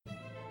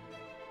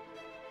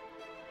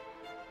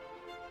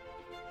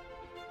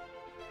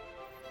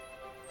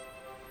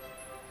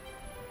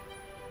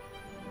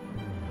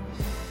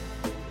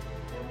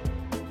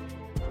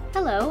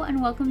Hello,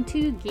 and welcome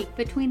to Geek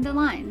Between the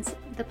Lines,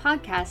 the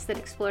podcast that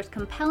explores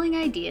compelling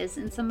ideas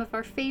in some of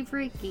our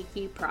favorite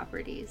geeky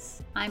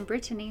properties. I'm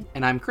Brittany.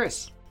 And I'm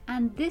Chris.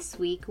 And this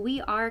week we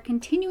are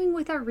continuing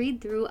with our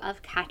read-through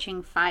of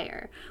Catching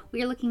Fire.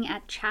 We are looking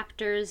at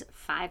chapters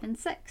 5 and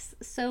 6.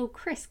 So,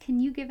 Chris,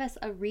 can you give us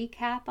a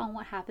recap on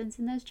what happens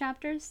in those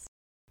chapters?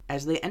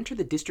 As they enter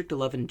the District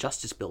 11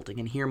 Justice Building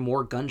and hear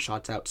more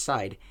gunshots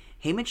outside,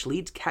 Haymitch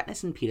leads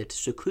Katniss and Peeta to a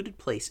secluded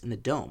place in the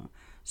dome,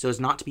 so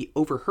as not to be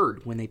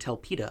overheard when they tell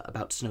Peeta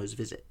about Snow's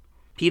visit.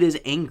 Peeta is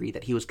angry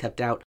that he was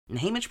kept out, and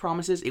Haymitch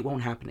promises it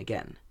won't happen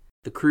again.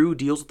 The crew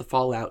deals with the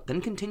fallout,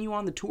 then continue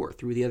on the tour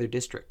through the other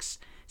districts,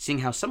 seeing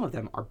how some of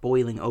them are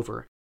boiling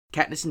over.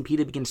 Katniss and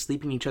Peeta begin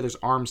sleeping in each other's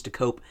arms to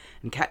cope,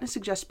 and Katniss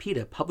suggests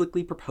Peeta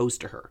publicly propose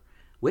to her,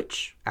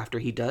 which, after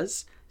he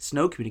does,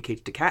 Snow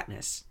communicates to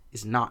Katniss,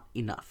 is not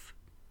enough.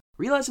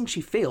 Realizing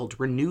she failed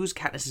renews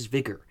Katniss's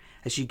vigor,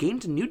 as she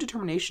gains a new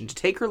determination to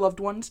take her loved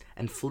ones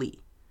and flee.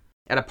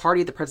 At a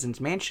party at the president's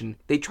mansion,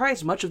 they try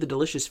as much of the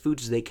delicious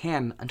foods as they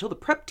can until the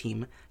prep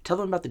team tell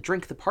them about the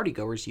drink the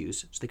partygoers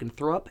use so they can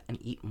throw up and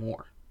eat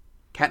more.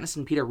 Katniss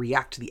and Peeta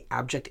react to the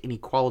abject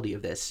inequality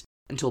of this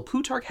until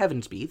Plutarch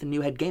Heavensbee, the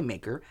new head game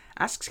maker,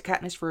 asks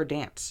Katniss for a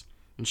dance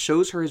and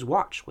shows her his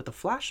watch with a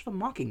flash of a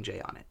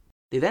mockingjay on it.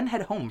 They then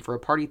head home for a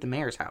party at the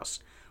mayor's house,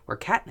 where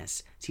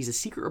Katniss sees a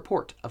secret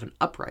report of an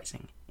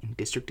uprising in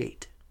District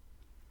 8.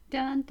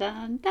 Dun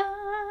dun dun!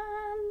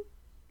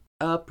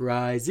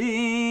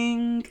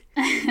 Uprising!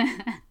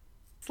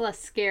 It's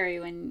less scary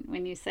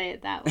when you say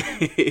it that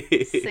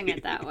way. Sing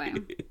it that way.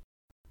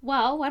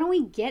 Well, why don't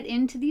we get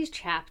into these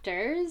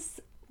chapters?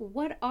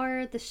 What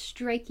are the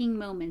striking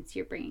moments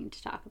you're bringing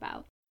to talk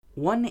about?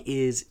 One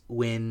is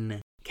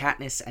when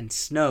Katniss and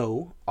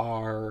Snow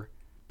are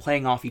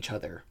playing off each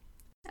other.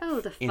 Oh,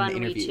 the in fun the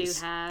we interviews.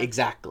 two have.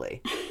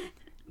 Exactly.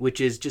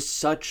 Which is just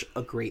such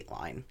a great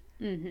line.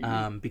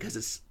 Mm-hmm. Because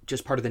it's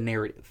just part of the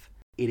narrative.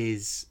 It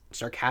is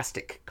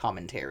sarcastic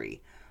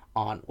commentary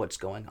on what's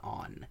going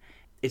on.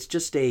 It's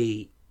just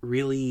a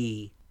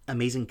really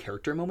amazing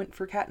character moment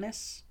for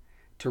Katniss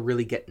to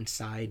really get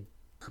inside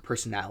her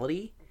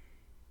personality.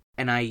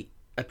 And I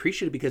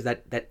appreciate it because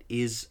that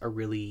is a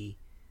really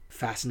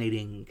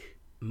fascinating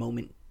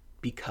moment,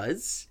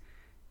 because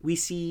we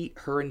see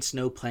her and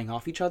Snow playing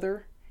off each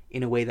other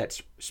in a way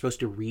that's supposed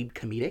to read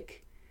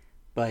comedic,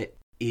 but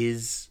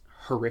is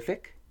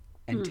horrific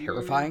and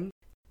terrifying.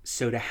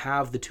 So to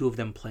have the two of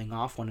them playing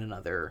off one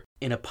another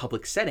in a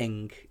public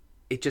setting,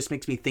 it just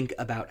makes me think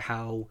about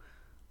how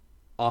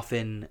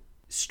often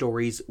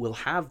stories will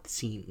have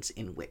scenes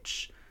in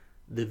which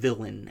the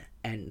villain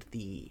and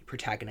the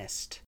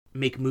protagonist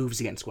make moves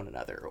against one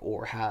another,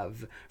 or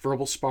have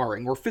verbal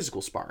sparring or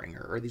physical sparring,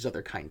 or these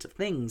other kinds of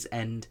things.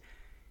 And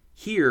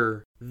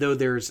here, though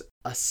there's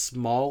a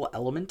small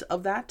element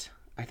of that,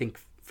 I think,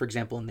 for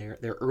example, in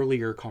their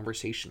earlier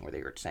conversation where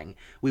they were saying,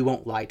 we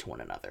won't lie to one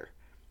another,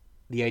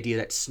 the idea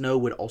that Snow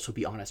would also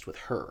be honest with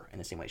her in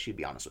the same way she'd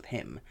be honest with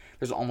him.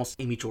 There's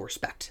almost a mutual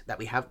respect that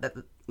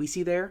we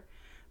see there.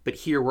 But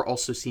here we're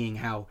also seeing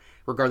how,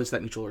 regardless of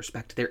that mutual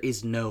respect, there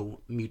is no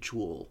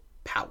mutual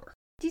power.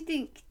 Do you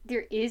think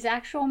there is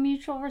actual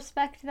mutual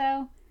respect,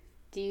 though?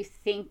 Do you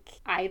think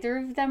either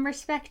of them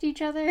respect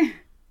each other?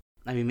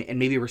 I mean, and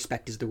maybe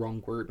respect is the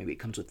wrong word. Maybe it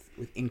comes with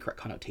incorrect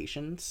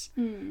connotations.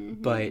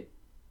 Mm-hmm. But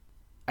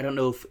I don't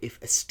know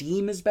if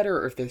esteem is better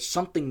or if there's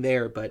something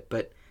there,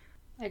 but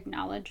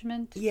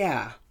acknowledgement?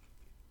 Yeah.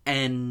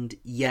 And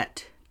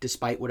yet,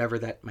 despite whatever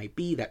that might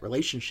be, that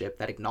relationship,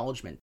 that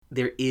acknowledgement,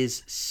 there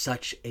is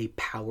such a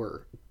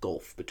power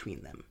gulf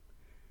between them.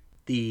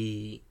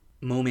 The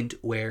moment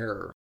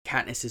where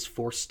Katniss is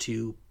forced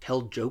to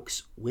tell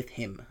jokes with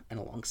him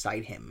and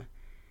alongside him,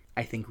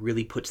 I think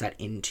really puts that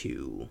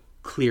into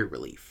clear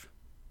relief.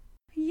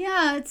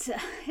 Yeah,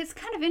 it's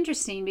kind of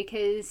interesting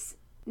because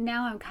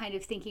now I'm kind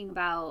of thinking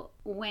about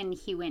when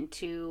he went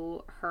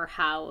to her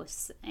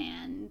house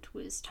and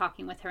was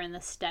talking with her in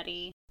the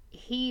study.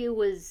 He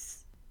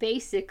was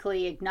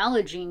basically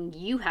acknowledging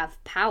you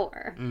have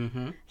power.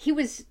 Mm-hmm. He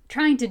was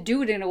trying to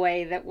do it in a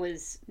way that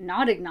was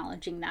not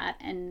acknowledging that,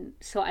 and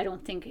so I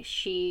don't think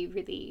she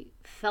really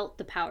felt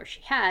the power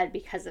she had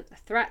because of the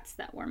threats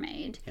that were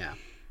made. Yeah.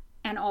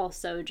 And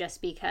also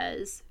just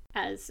because,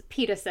 as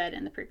Peeta said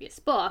in the previous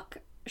book,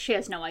 she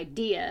has no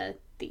idea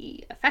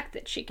the effect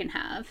that she can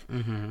have.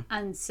 Mm-hmm.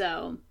 And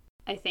so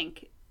I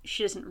think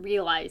she doesn't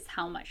realize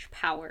how much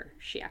power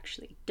she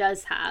actually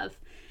does have.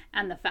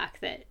 And the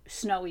fact that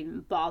Snow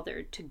even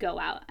bothered to go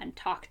out and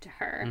talk to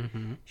her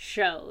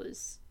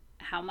shows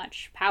how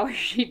much power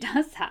she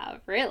does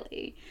have,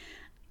 really.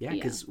 Yeah,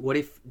 because what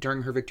if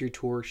during her victory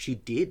tour she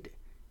did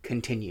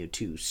continue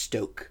to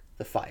stoke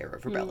the fire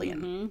of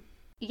rebellion? Mm-hmm.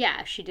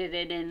 Yeah, she did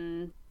it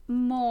in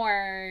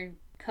more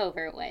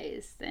covert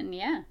ways. Then,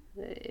 yeah,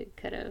 it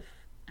could have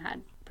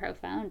had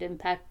profound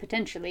impact,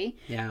 potentially.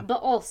 Yeah.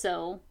 But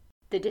also,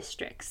 the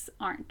districts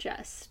aren't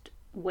just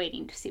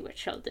waiting to see what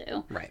she'll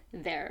do. Right.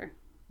 They're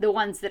the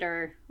ones that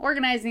are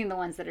organizing, the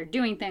ones that are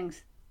doing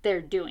things,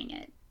 they're doing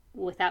it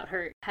without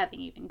her having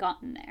even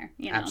gotten there,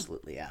 you know?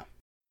 Absolutely, yeah.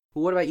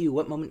 Well, what about you?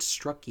 What moment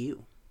struck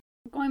you?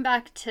 Going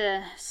back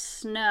to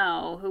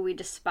Snow, who we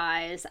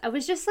despise, I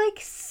was just like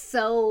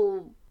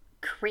so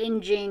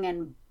cringing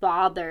and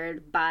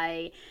bothered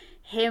by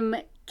him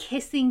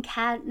kissing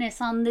Katniss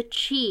on the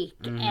cheek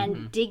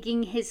and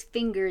digging his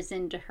fingers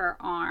into her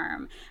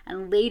arm,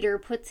 and later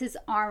puts his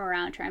arm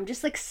around her. I'm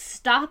just like,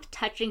 stop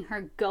touching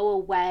her, go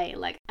away.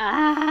 Like,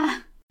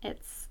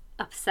 it's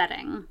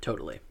upsetting.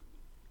 Totally.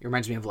 It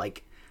reminds me of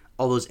like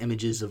all those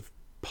images of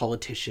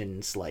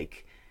politicians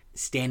like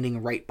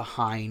standing right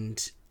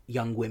behind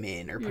young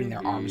women or putting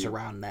their arms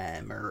around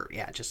them, or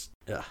just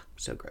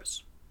so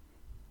gross.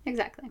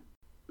 Exactly.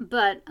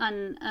 But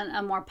on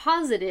a more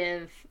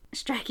positive,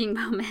 striking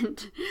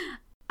moment,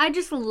 I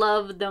just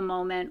love the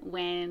moment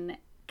when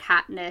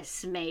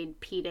Katniss made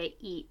Peeta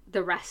eat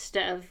the rest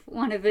of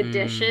one of the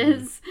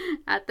dishes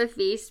at the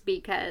feast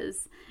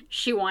because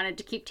she wanted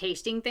to keep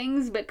tasting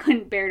things but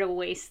couldn't bear to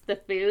waste the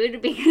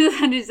food, because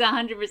that is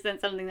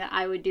 100% something that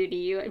I would do to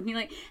you. I'd be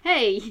like,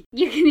 hey,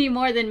 you can eat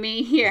more than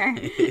me. Here,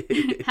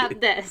 have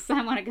this.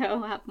 I want to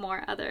go have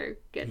more other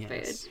good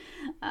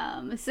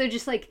food. So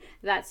just like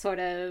that sort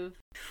of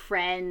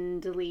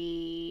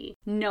friendly,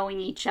 knowing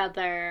each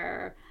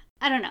other,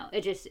 I don't know.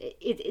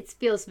 It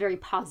feels very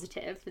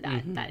positive,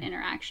 that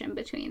interaction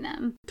between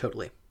them.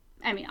 Totally.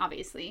 I mean,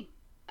 obviously,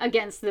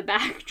 against the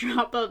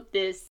backdrop of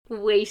this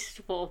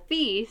wasteful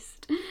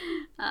feast.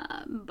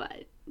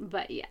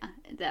 But yeah,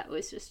 that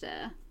was just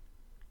a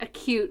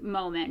cute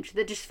moment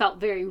that just felt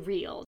very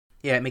real.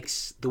 Yeah, it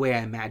makes the way I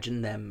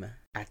imagine them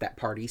at that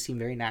party seem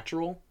very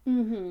natural.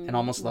 And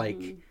almost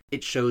like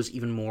it shows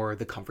even more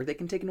the comfort they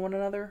can take in one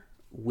another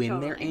when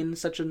they're in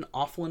such an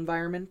awful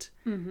environment,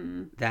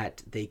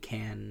 that they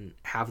can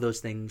have those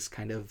things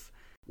kind of,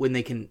 when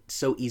they can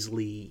so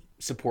easily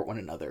support one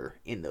another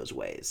in those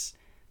ways,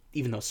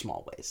 even those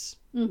small ways.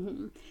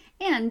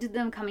 And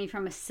them coming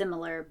from a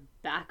similar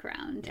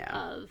background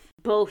of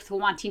both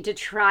wanting to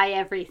try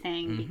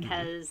everything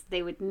because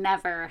they would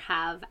never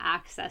have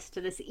access to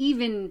this.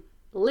 Even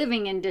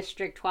living in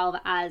District 12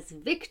 as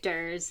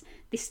victors,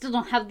 they still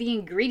don't have the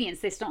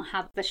ingredients. They still don't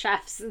have the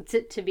chefs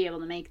to be able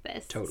to make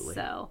this. Totally.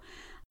 So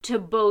to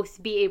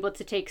both be able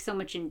to take so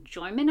much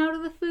enjoyment out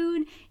of the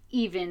food,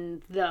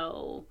 even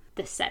though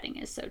the setting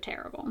is so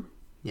terrible.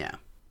 Yeah.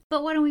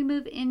 But why don't we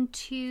move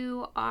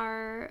into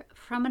our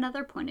From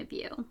Another Point of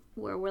View,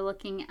 where we're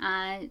looking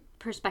at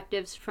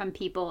perspectives from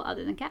people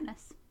other than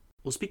Katniss.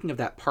 Well, speaking of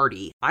that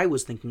party, I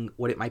was thinking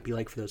what it might be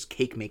like for those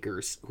cake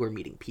makers who are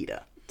meeting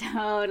Peeta.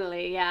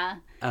 Totally, yeah.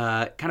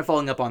 Kind of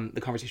following up on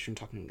the conversation we were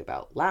talking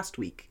about last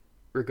week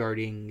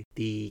regarding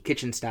the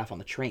kitchen staff on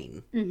the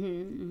train.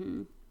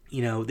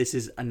 You know, this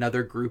is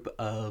another group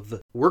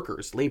of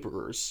workers,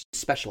 laborers,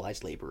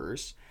 specialized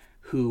laborers,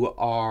 who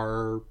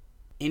are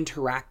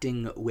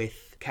interacting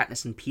with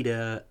Katniss and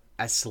Peeta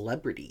as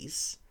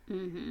celebrities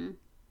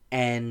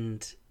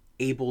and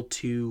able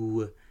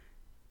to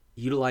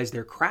utilize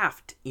their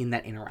craft in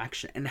that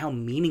interaction, and how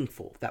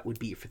meaningful that would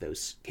be for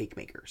those cake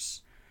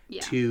makers.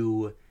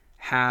 To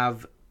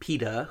have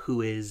Peeta,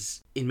 who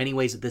is in many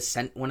ways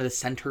one of the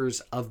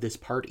centers of this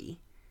party,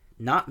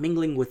 not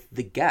mingling with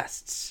the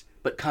guests,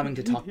 but coming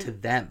to talk to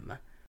them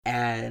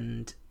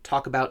and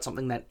talk about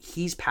something that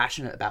he's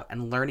passionate about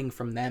and learning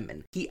from them.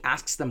 And he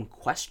asks them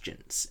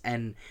questions.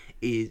 And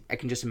I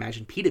can just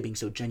imagine Peeta being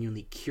so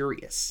genuinely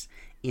curious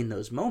in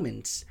those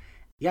moments.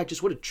 Yeah,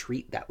 just what a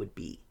treat that would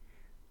be.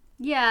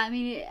 Yeah, I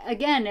mean,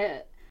 again,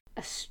 a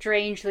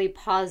strangely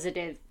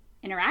positive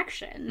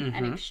interaction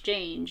and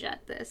exchange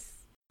at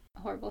this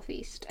horrible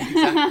feast.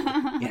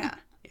 Exactly.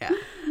 Yeah.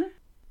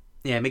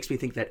 It makes me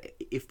think that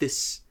if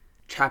this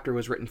chapter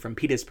was written from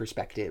Peeta's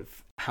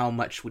perspective, how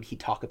much would he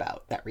talk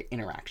about that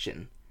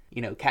interaction?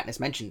 You know, Katniss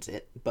mentions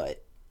it,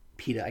 but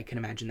Peeta, I can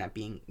imagine that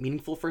being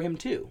meaningful for him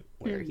too,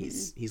 where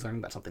he's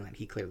learning about something that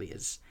he clearly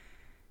is,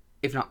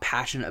 if not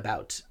passionate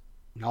about,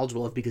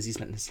 knowledgeable of, because he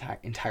spent his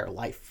entire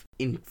life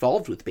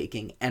involved with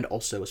baking, and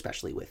also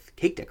especially with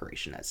cake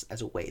decoration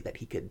as a way that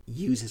he could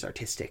use his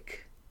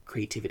artistic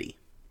creativity.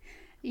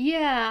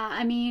 Yeah,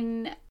 I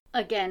mean,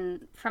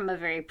 again, from a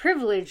very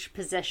privileged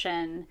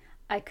position,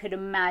 I could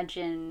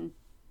imagine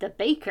the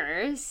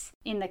bakers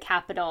in the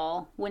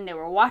Capitol, when they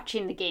were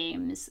watching the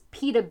games,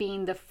 Peeta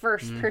being the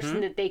first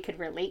person that they could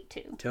relate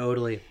to.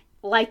 Totally.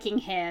 Liking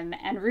him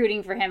and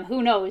rooting for him.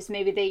 Who knows?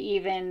 Maybe they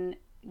even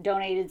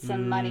donated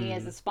some money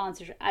as a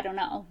sponsorship. I don't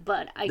know,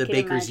 but I could imagine.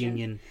 The Bakers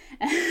Union.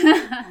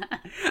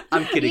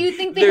 I'm kidding. You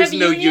think there's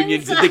no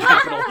unions at the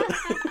Capitol.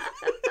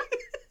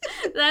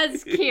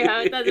 That's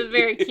cute. That's a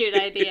very cute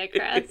idea,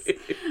 Chris.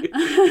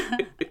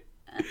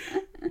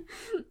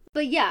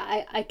 But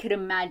yeah, I could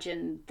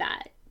imagine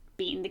that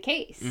being the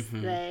case,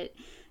 that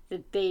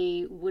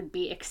they would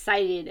be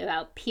excited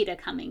about Peeta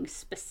coming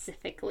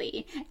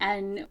specifically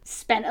and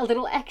spent a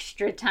little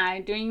extra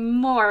time doing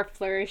more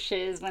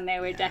flourishes when they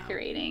were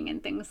decorating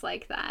and things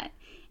like that.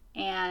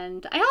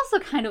 And I also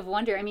kind of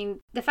wonder, I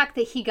mean, the fact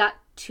that he got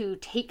to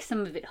take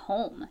some of it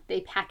home.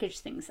 They packaged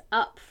things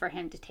up for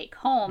him to take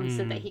home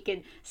so that he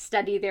could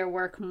study their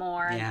work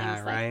more and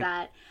things like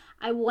that.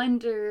 I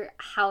wonder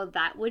how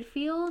that would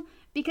feel,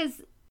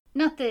 because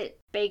Not that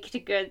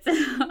baked goods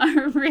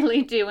are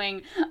really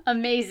doing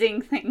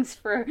amazing things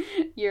for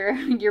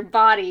your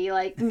body,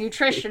 like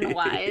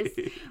nutrition-wise,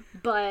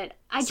 but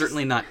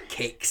certainly not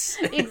cakes.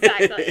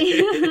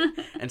 Exactly.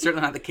 And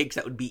certainly not the cakes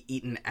that would be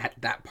eaten at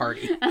that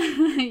party.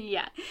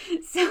 Yeah.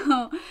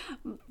 So,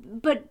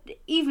 but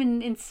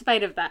even in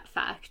spite of that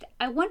fact,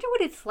 I wonder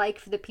what it's like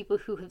for the people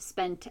who have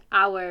spent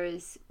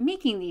hours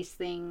making these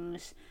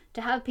things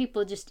to have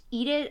people just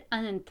eat it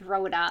and then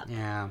throw it up.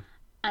 Yeah.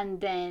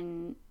 And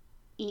then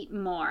eat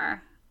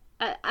more.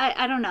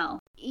 I don't know.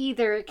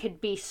 Either it could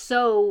be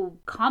so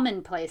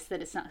commonplace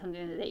that it's not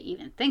something that they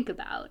even think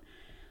about,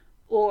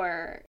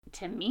 or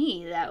to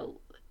me, that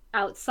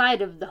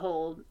outside of the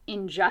whole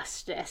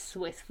injustice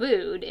with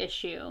food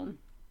issue,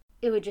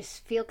 it would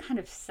just feel kind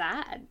of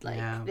sad.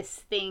 Like this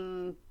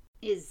thing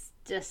is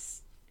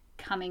just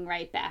coming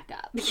right back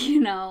up,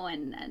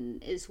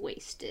 and is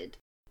wasted.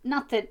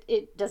 Not that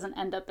it doesn't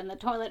end up in the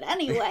toilet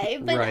anyway,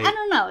 but right. I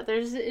don't know.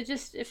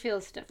 It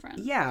feels different.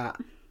 Yeah.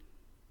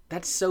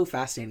 That's so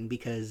fascinating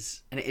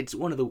because, and it's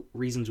one of the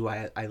reasons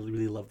why I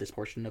really love this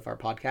portion of our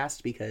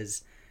podcast,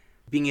 because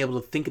being able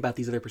to think about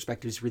these other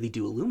perspectives really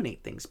do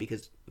illuminate things,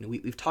 because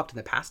we've talked in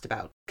the past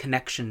about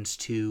connections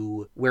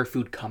to where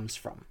food comes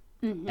from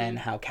and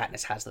how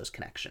Katniss has those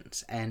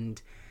connections.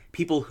 And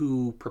people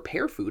who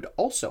prepare food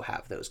also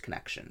have those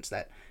connections,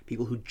 that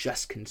people who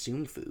just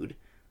consume food,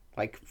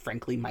 like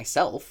frankly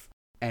myself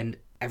and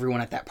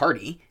everyone at that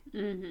party,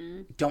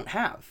 don't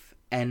have.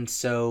 And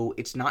so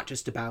it's not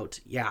just about,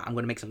 I'm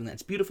going to make something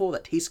that's beautiful,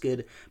 that tastes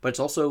good, but it's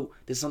also,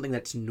 this is something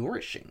that's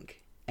nourishing.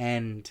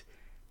 And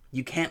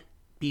you can't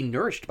be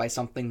nourished by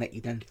something that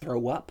you then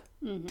throw up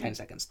 10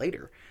 seconds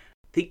later.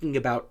 Thinking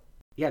about,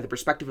 the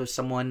perspective of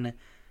someone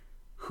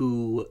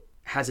who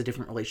has a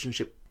different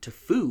relationship to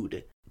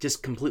food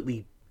just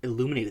completely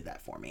illuminated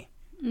that for me.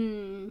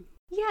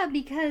 Yeah,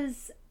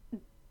 because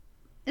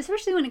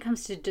especially when it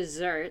comes to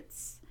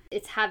desserts,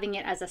 it's having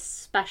it as a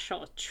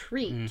special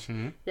treat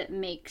that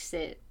makes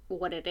it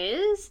what it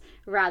is,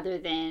 rather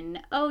than,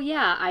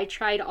 I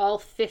tried all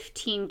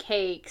 15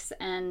 cakes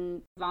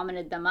and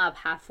vomited them up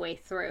halfway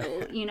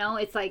through.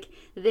 It's like,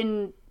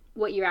 then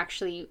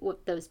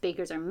what those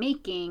bakers are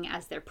making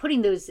as they're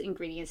putting those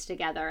ingredients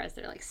together, as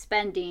they're like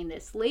spending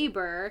this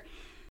labor,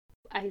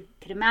 I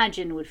could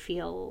imagine would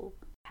feel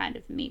kind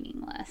of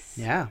meaningless.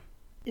 Yeah.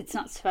 It's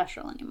not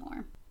special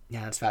anymore.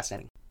 Yeah, that's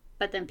fascinating.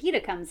 But then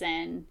Peeta comes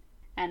in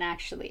and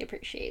actually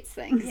appreciates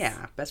things.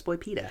 Yeah, best boy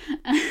Peeta.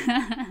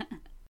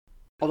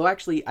 Although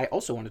actually, I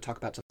also want to talk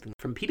about something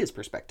from Peeta's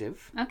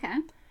perspective. Okay.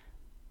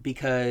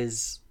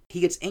 Because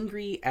he gets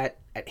angry at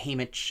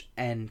Haymitch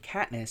and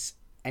Katniss,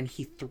 and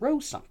he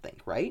throws something,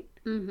 right?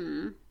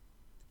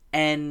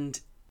 And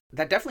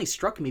that definitely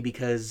struck me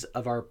because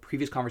of our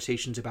previous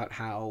conversations about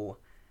how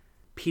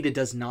Peeta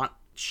does not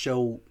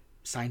show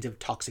signs of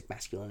toxic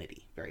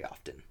masculinity very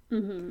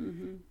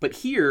often. But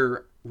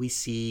here we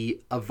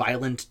see a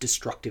violent,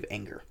 destructive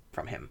anger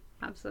from him.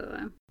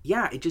 Absolutely.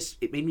 Yeah,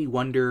 it made me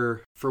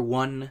wonder, for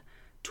one,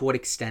 to what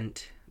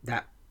extent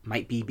that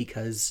might be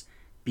because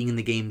being in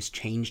the games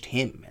changed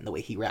him and the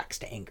way he reacts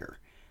to anger.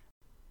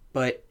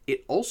 But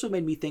it also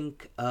made me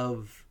think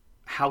of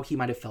how he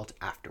might have felt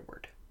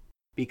afterward.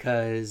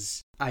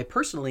 Because I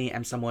personally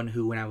am someone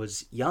who, when I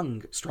was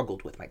young,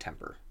 struggled with my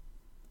temper.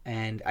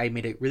 And I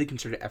made a really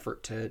concerted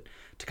effort to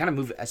kind of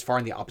move as far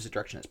in the opposite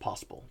direction as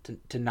possible,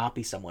 to not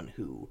be someone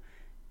who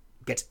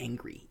gets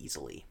angry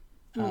easily,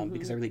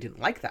 because I really didn't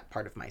like that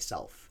part of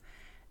myself.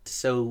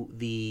 So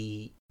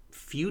the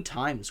few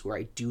times where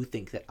I do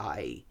think that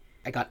I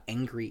got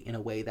angry in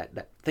a way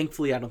that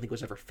thankfully I don't think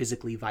was ever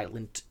physically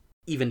violent,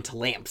 even to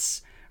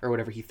lamps or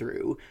whatever he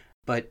threw,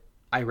 but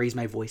I raise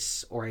my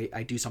voice or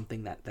I do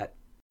something that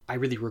I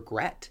really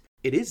regret.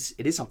 It is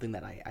something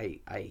that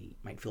I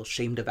might feel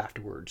ashamed of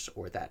afterwards,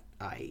 or that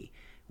I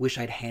wish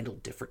I'd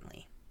handled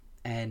differently.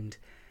 And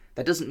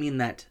that doesn't mean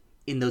that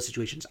in those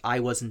situations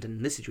I wasn't,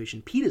 in this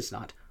situation Peeta's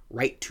not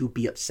right to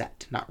be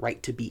upset, not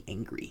right to be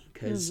angry,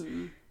 because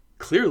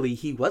clearly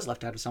he was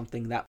left out of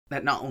something that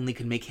not only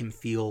could make him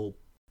feel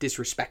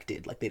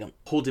disrespected, like they don't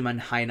hold him in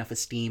high enough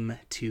esteem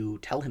to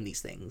tell him these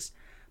things,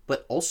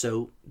 but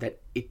also that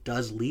it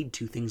does lead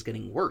to things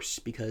getting worse,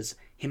 because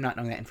him not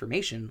knowing that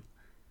information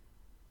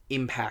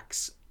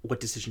impacts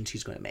what decisions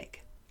he's going to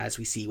make, as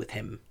we see with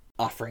him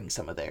offering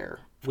some of their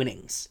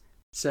winnings.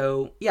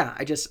 So yeah,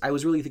 I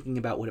was really thinking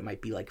about what it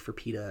might be like for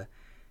Peeta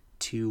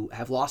to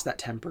have lost that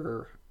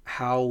temper,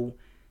 how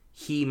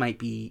he might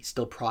be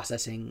still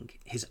processing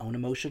his own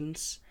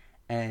emotions,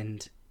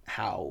 and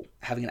how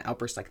having an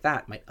outburst like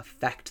that might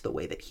affect the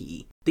way that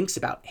he thinks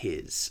about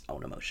his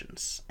own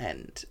emotions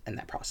and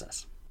that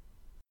process.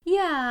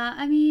 Yeah,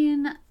 I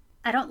mean,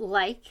 I don't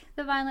like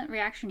the violent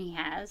reaction he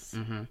has.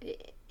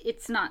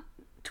 It's not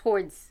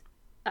towards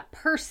a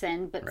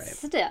person, but right.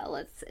 Still,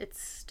 it's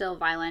still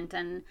violent.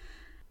 And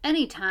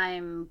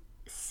anytime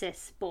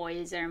cis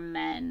boys or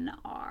men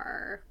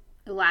are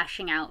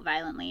lashing out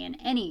violently in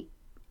any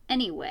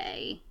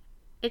way,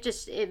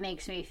 it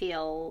makes me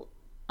feel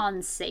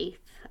unsafe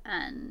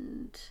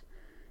and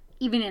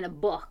even in a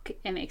book,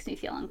 it makes me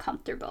feel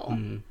uncomfortable.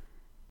 Mm-hmm.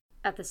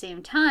 At the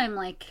same time,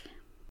 like,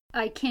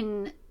 I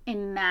can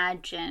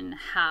imagine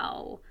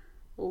how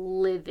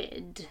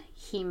livid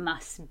he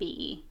must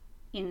be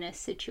in this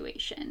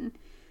situation,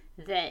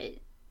 that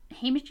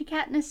Haymitch and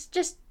Katniss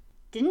just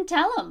didn't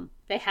tell him.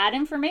 They had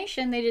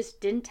information, they just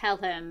didn't tell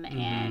him. Mm-hmm.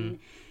 And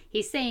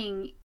he's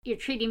saying, you're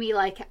treating me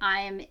like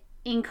I'm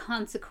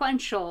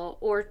inconsequential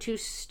or too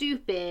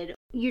stupid.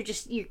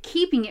 You're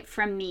keeping it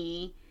from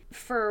me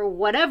for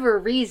whatever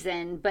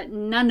reason, but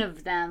none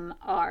of them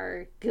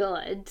are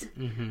good.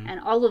 Mm-hmm.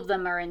 And all of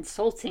them are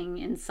insulting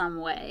in some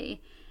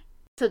way.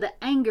 So the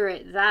anger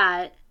at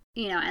that,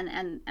 you know,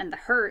 and the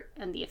hurt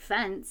and the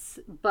offense,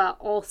 but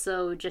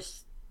also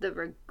just the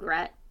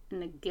regret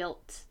and the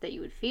guilt that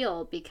you would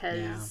feel,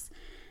 because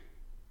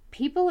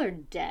people are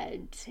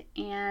dead.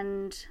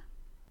 And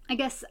I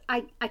guess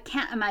I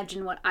can't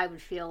imagine what I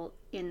would feel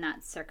in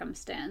that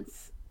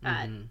circumstance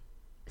at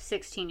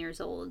 16 years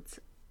old.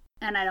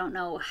 And I don't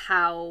know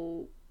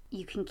how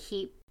you can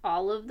keep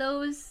all of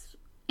those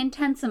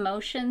intense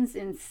emotions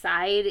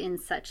inside in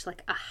such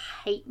like a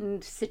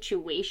heightened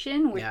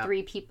situation where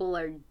 3 people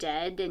are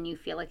dead and you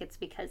feel like it's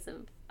because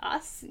of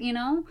us, you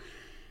know?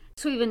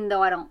 So even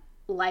though I don't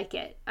like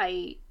it,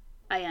 I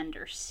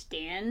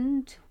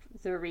understand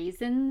the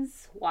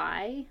reasons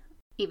why,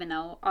 even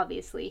though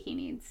obviously he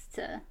needs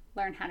to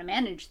learn how to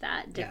manage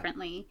that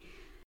differently.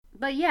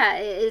 But yeah,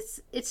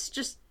 it's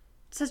just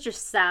such a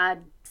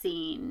sad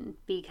scene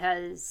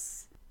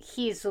because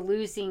he's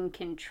losing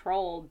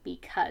control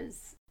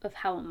because of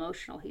how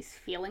emotional he's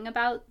feeling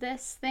about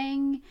this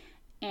thing,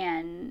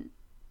 and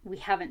we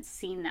haven't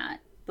seen that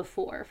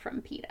before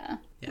from Peeta.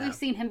 We've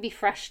seen him be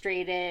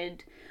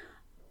frustrated,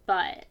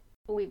 but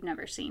we've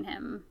never seen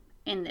him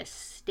in this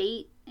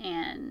state.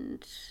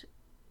 And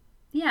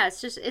yeah,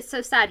 it's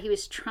so sad. He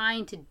was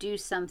trying to do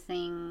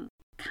something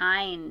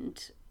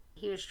kind.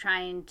 He was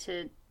trying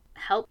to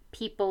help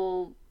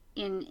people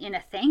in a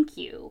thank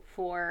you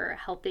for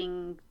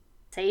helping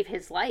save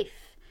his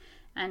life,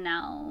 and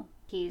now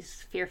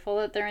he's fearful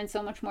that they're in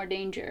so much more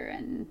danger.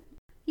 And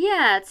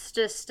yeah, it's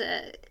just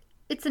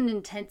it's an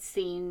intense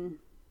scene.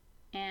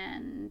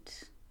 And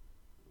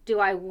do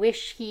I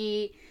wish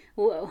he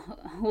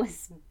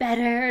was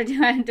better?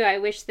 Do I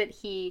wish that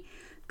he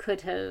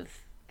could have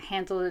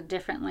handled it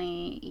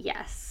differently?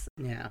 Yes.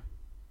 Yeah,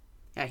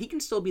 he can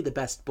still be the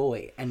best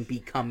boy and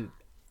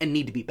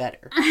need to be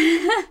better.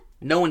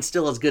 No one's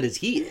still as good as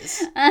he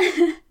is.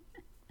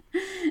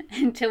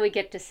 Until we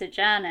get to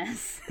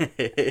Sejanus.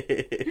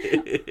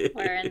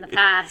 Where in the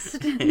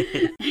past,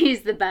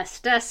 he's the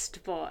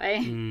bestest boy.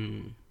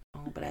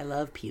 Oh, but I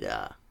love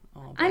Peeta.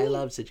 Oh, but I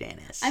love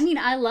Sejanus. I mean,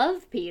 I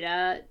love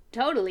Peeta,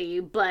 totally,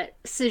 but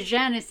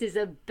Sejanus is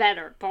a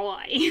better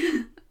boy.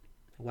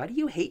 Why do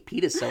you hate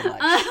Peeta so much?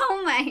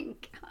 Oh my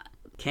god.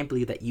 Can't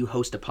believe that you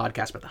host a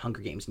podcast about the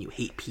Hunger Games and you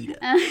hate Peeta.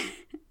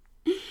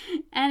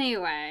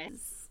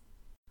 Anyways.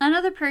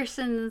 Another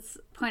person's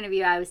point of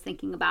view I was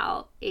thinking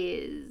about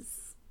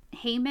is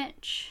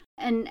Haymitch.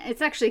 And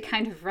it's actually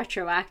kind of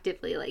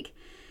retroactively, like,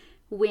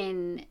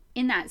 when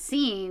in that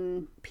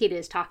scene, Peeta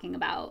is talking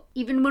about,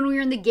 even when we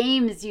were in the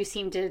games, you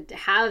seem to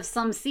have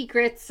some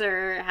secrets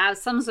or have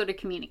some sort of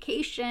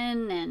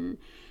communication, and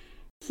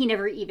he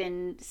never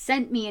even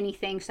sent me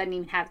anything, so I didn't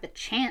even have the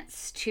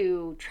chance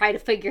to try to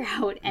figure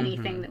out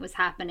anything that was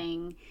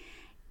happening.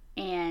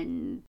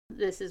 And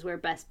this is where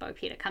Best Boy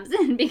Peeta comes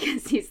in,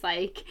 because he's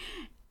like,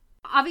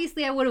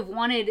 obviously I would have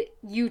wanted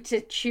you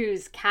to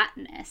choose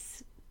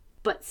Katniss,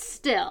 but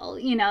still,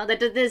 you know, that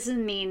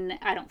doesn't mean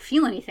I don't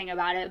feel anything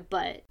about it,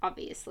 but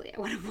obviously I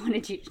would have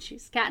wanted you to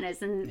choose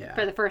Katniss. And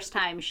for the first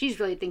time, she's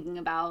really thinking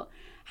about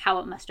how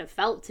it must have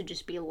felt to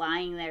just be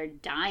lying there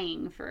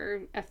dying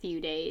for a few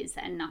days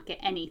and not get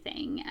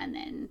anything. And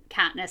then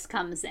Katniss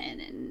comes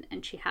in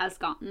and she has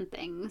gotten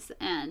things.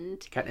 And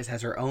Katniss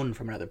has her own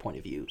from another point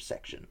of view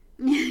section.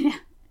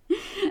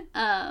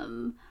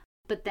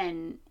 But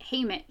then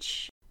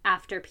Haymitch,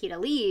 after Peeta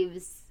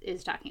leaves,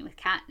 is talking with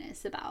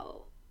Katniss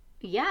about,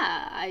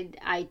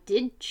 I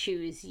did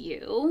choose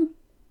you.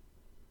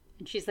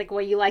 And she's like,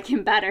 well, you like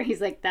him better.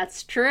 He's like,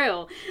 that's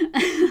true.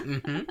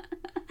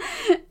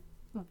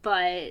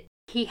 But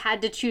he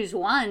had to choose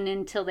one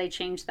until they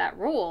changed that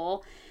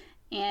rule.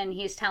 And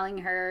he's telling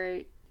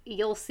her,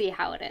 you'll see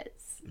how it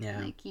is.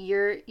 Yeah. Like,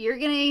 you're going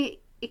to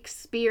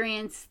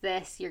experience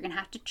this. You're going to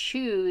have to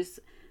choose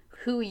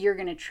who you're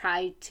going to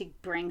try to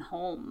bring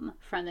home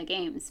from the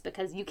games,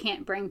 because you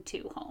can't bring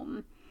 2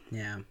 home.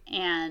 Yeah.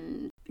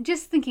 And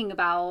just thinking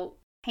about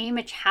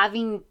Haymitch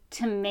having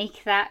to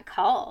make that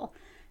call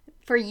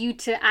for you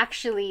to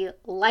actually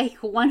like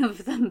one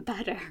of them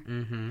better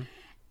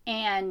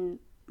and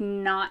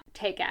not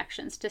take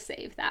actions to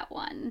save that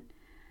one.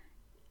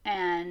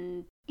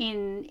 And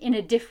in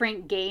a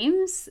different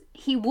games,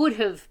 he would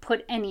have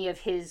put any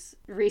of his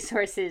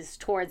resources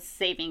towards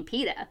saving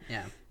Peeta.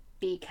 Yeah.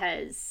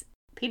 Because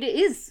Peeta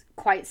is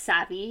quite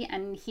savvy,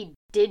 and he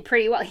did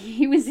pretty well.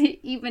 He was,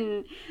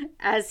 even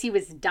as he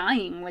was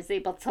dying, was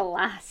able to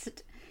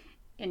last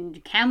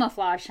and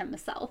camouflage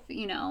himself,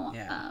 you know.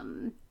 Yeah.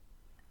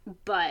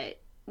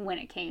 But when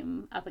it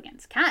came up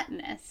against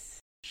Katniss,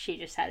 she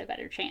just had a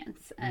better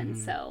chance. And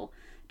so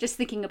just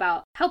thinking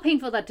about how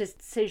painful that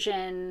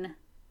decision,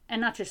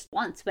 and not just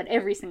once, but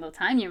every single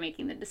time you're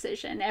making the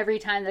decision, every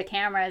time the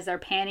cameras are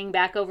panning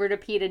back over to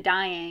Peeta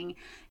dying,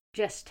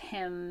 just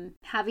him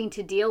having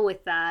to deal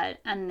with that,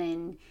 and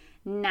then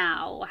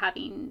now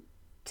having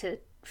to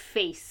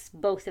face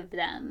both of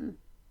them,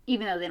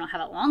 even though they don't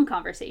have a long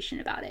conversation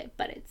about it,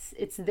 but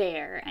it's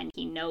there, and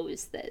he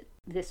knows that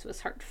this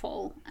was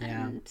hurtful,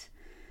 and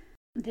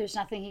there's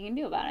nothing he can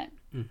do about it.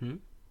 Mm-hmm.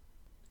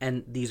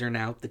 And these are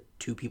now the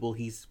two people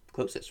he's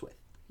closest with.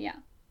 Yeah.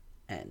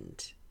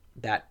 And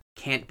that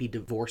can't be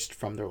divorced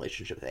from the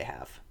relationship they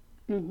have.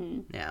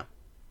 Mm-hmm. Yeah.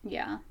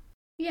 Yeah.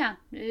 Yeah.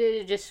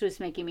 It just was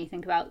making me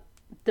think about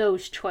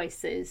those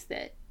choices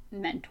that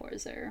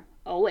mentors are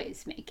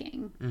always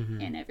making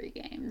in every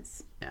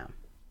games. Yeah.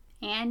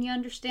 And you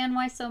understand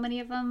why so many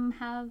of them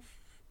have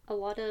a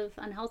lot of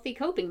unhealthy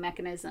coping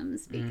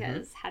mechanisms,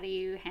 because how do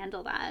you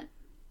handle that?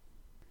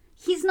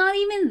 He's not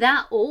even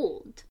that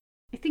old.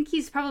 I think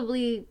he's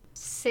probably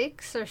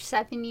 6 or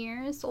 7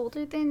 years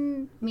older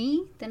than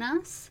me, than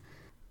us.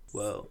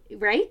 Whoa.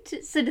 Right?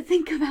 So to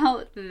think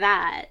about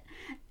that,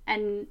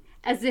 and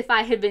as if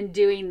I had been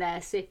doing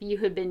this, if you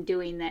had been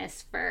doing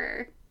this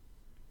for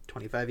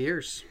 25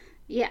 years.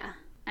 Yeah.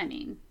 I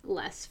mean,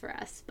 less for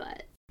us,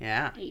 but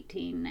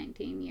 18,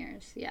 19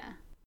 years. Yeah.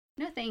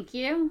 No, thank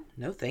you.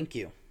 No, thank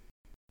you.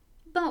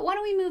 But why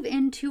don't we move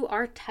into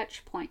our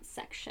touch points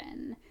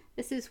section?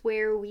 This is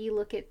where we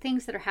look at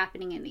things that are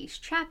happening in these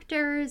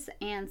chapters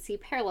and see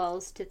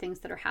parallels to things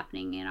that are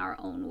happening in our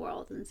own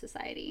world and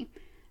society.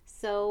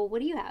 So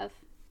what do you have?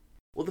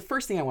 Well, the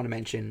first thing I want to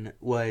mention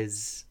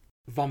was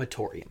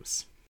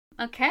vomitoriums.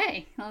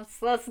 Okay,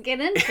 let's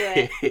get into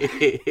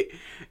it.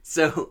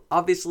 So,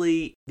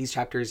 obviously, these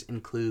chapters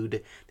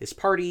include this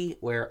party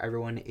where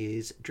everyone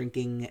is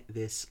drinking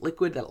this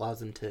liquid that allows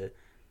them to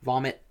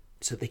vomit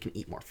so they can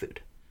eat more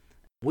food,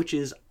 which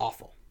is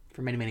awful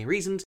for many, many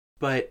reasons.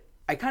 But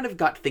I kind of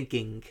got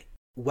thinking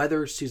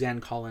whether Suzanne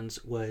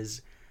Collins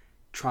was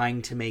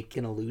trying to make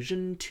an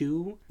allusion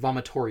to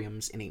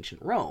vomitoriums in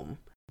ancient Rome,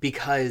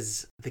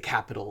 because the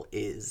capital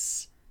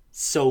is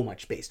so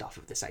much based off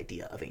of this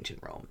idea of ancient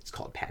Rome. It's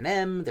called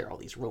Panem. There are all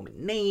these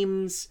Roman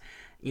names.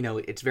 You know,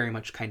 it's very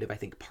much kind of, I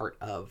think, part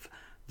of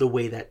the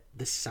way that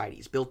the society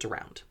is built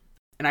around.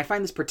 And I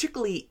find this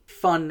particularly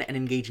fun and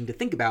engaging to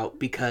think about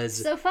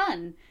because... So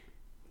fun.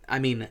 I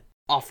mean,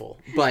 awful.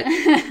 But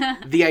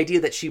the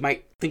idea that she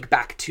might think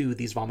back to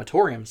these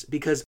vomitoriums,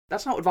 because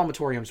that's not what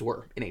vomitoriums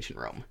were in ancient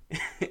Rome.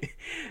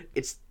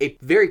 It's a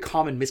very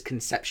common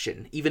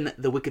misconception. Even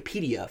the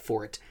Wikipedia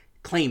for it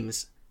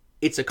claims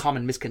it's a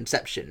common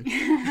misconception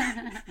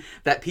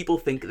that people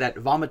think that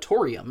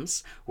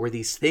vomitoriums were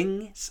these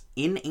things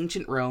in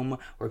ancient Rome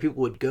where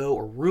people would go,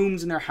 or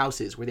rooms in their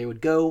houses where they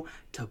would go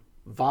to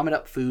vomit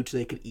up food so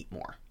they could eat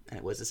more. And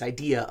it was this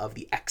idea of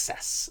the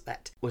excess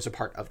that was a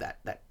part of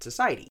that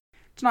society.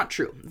 It's not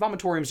true.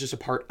 Vomitorium is just a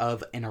part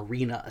of an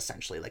arena,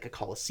 essentially, like a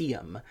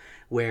coliseum,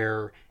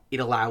 where it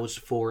allows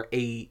for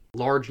a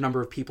large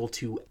number of people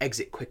to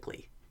exit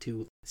quickly,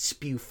 to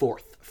spew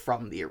forth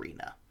from the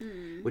arena,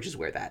 which is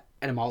where that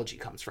etymology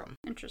comes from.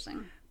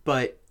 Interesting.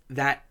 But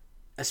that,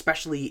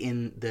 especially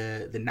in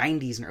the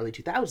 90s and early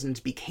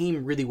 2000s,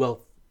 became really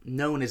well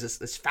known as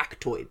this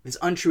factoid, this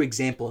untrue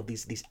example of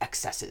these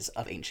excesses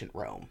of ancient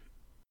Rome.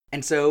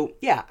 And so,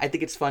 yeah, I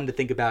think it's fun to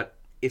think about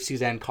if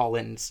Suzanne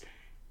Collins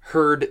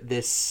heard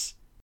this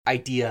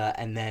idea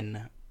and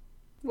then...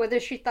 Whether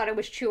she thought it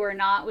was true or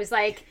not, was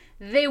like,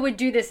 they would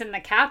do this in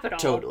the capital.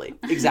 Totally.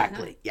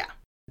 Exactly. Yeah.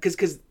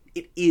 Because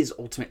it is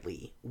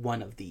ultimately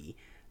one of the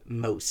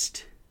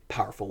most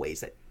powerful ways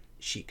that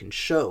she can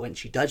show, and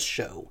she does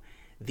show,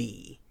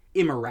 the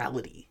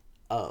immorality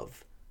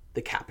of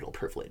the capital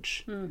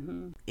privilege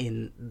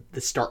in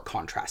the stark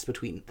contrast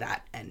between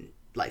that and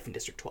life in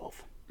District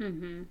 12.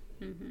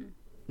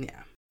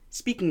 Yeah.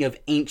 Speaking of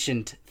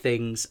ancient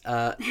things,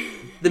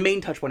 the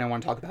main touch point I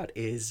want to talk about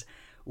is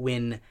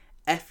when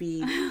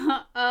Effie...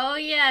 Oh,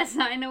 yes,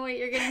 I know what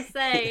you're going to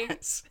say.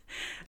 Yes.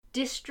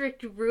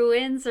 District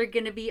ruins are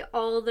going to be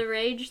all the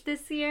rage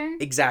this year?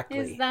 Exactly.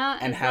 Is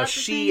that how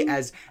she,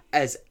 as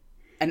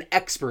an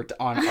expert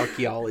on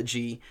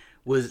archaeology,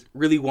 was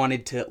really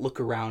wanted to look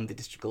around the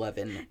District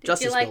 11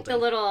 Justice Building. Building. The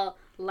little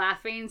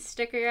laughing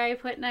sticker I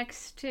put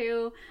next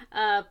to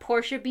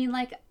Portia being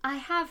like, I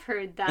have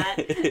heard that,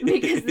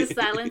 because the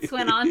silence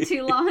went on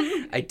too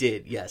long? I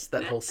did, yes.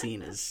 That whole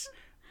scene is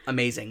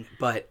amazing,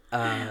 but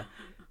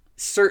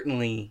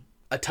certainly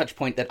a touch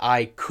point that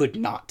I could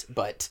not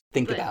but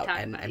think about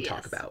and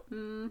talk about.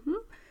 Mm-hmm.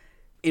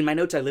 In my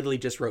notes, I literally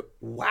just wrote,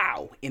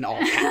 wow, in all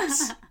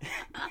caps.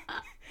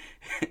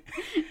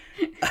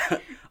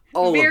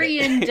 All Very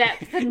of it.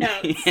 in-depth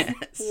notes.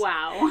 Yes.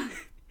 Wow.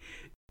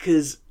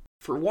 Because,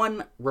 for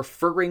one,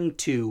 referring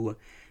to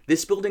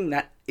this building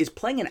that is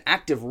playing an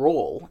active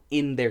role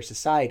in their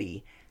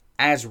society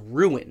as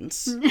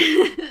ruins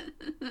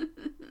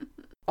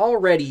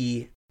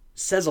already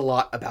says a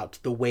lot about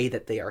the way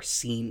that they are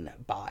seen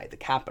by the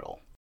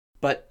capital.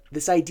 But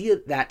this idea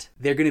that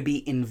they're going to be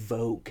in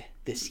vogue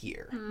this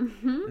year,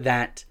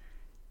 that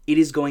it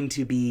is going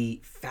to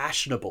be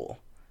fashionable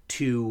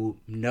to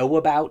know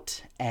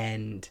about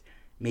and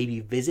maybe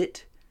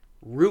visit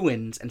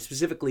ruins, and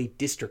specifically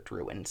district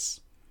ruins.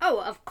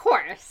 Oh, of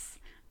course.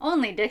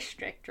 Only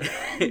district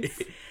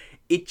ruins.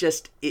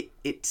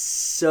 It's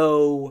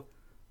so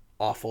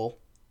awful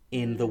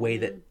in the way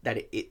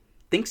that it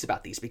thinks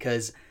about these,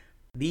 because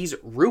these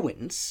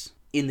ruins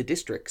in the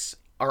districts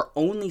are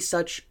only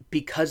such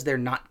because they're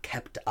not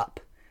kept up.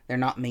 They're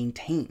not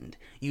maintained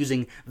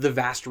using the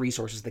vast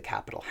resources the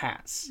capital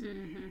has.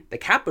 The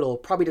capital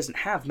probably doesn't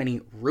have many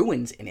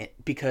ruins in it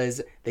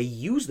because they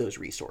use those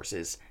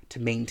resources to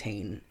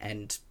maintain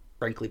and,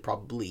 frankly,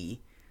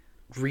 probably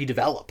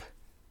redevelop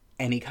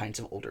any kinds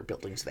of older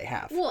buildings they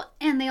have. Well,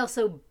 and they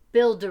also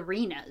build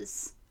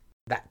arenas.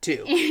 That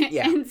too.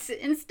 Yeah.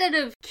 Instead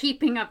of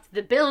keeping up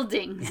the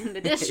buildings in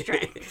the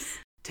districts.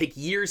 Take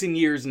years and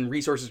years and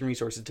resources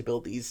to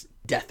build these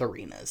death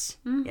arenas.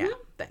 Yeah,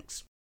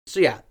 thanks. So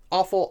yeah,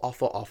 awful,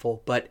 awful,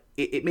 awful. But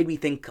it made me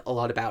think a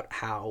lot about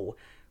how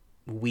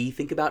we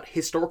think about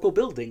historical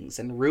buildings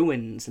and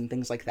ruins and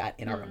things like that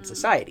in our own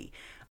society.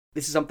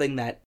 This is something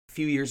that a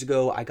few years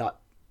ago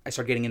I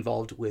started getting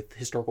involved with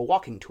historical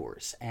walking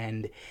tours,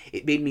 and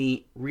it made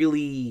me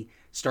really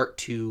start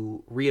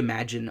to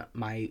reimagine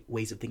my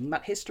ways of thinking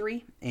about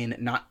history, and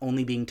not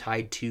only being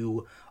tied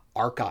to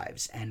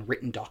archives and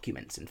written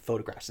documents and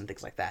photographs and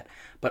things like that,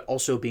 but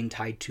also being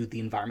tied to the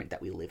environment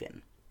that we live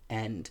in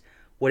and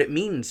what it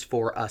means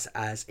for us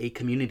as a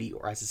community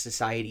or as a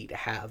society to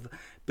have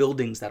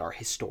buildings that are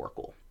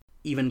historical.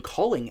 Even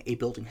calling a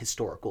building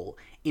historical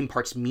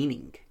imparts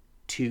meaning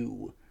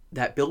to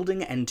that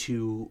building and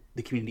to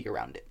the community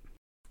around it.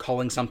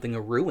 Calling something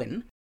a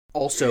ruin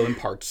also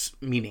imparts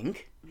meaning.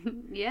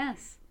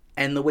 Yes.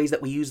 And the ways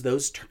that we use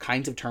those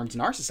kinds of terms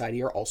in our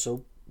society are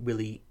also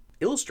really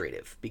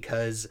illustrative,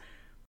 because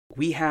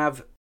we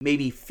have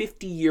maybe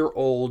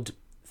 50-year-old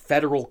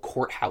federal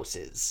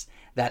courthouses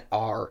that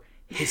are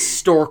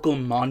historical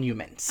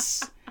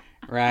monuments,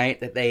 right?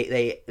 That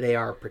they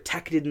are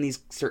protected in these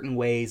certain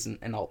ways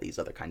and all these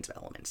other kinds of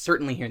elements,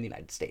 certainly here in the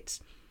United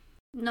States.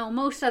 No,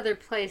 most other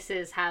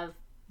places have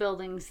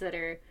buildings that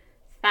are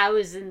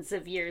thousands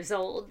of years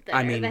old that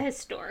are the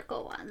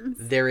historical ones.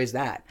 There is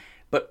that.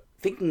 But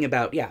thinking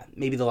about,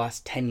 maybe the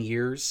last 10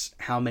 years,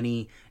 how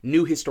many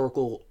new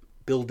historical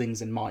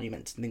buildings and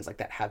monuments and things like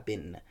that have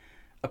been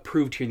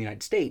approved here in the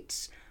United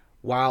States,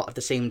 while at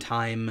the same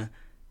time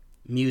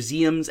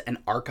museums and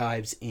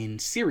archives in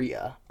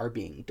Syria are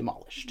being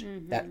demolished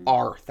that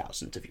are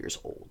thousands of years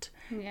old.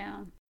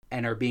 Yeah.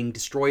 And are being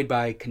destroyed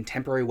by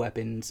contemporary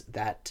weapons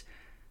that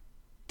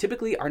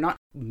typically are not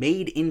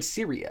made in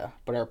Syria,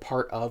 but are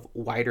part of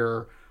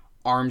wider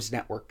arms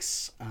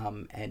networks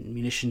and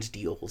munitions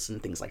deals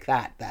and things like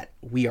that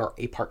we are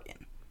a part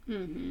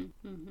in.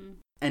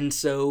 And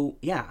so,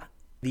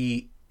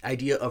 the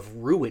idea of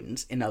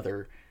ruins in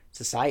other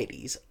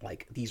societies,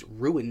 like these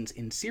ruins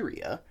in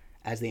Syria,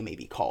 as they may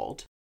be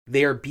called,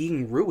 they are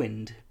being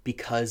ruined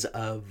because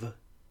of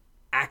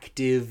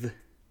active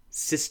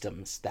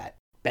systems that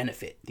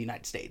benefit the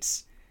United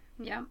States.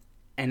 Yeah.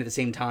 And at the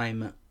same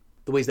time,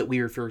 the ways that we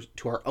refer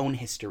to our own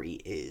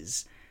history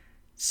is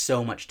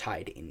so much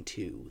tied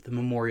into the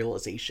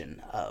memorialization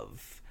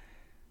of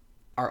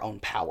our own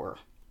power.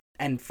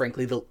 And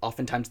frankly,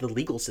 oftentimes the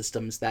legal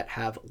systems that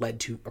have led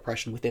to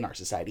oppression within our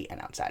society and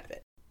outside of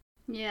it.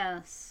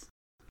 Yes.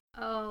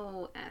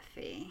 Oh,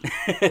 Effie.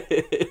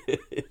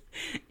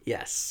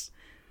 Yes.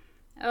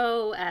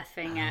 Oh,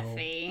 effing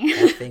Effie.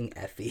 Effing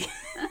Effie.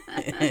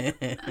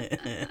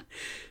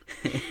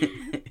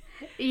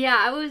 Yeah,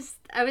 I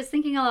was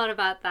thinking a lot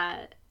about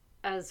that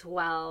as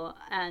well,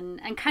 and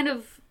kind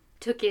of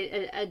took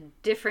it a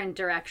different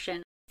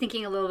direction,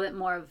 thinking a little bit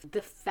more of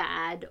the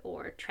fad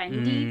or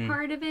trendy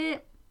part of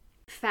it.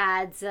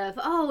 Fads of,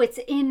 it's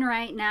in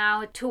right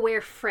now to wear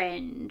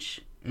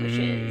fringe, which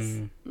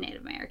is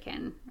Native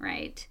American,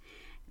 right?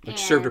 Which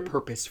served a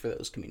purpose for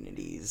those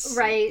communities.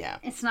 Right. Yeah.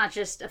 It's not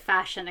just a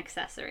fashion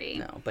accessory.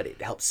 No, but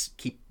it helps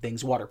keep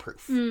things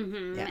waterproof.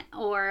 Yeah.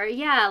 Or,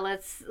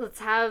 let's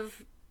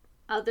have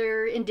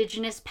other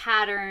indigenous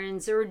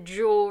patterns or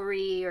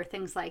jewelry or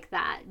things like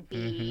that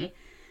be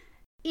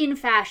in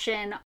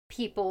fashion.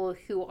 People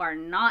who are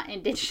not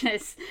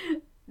indigenous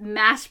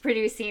mass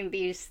producing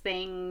these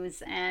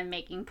things and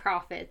making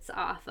profits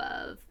off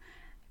of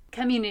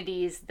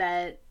communities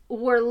that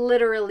were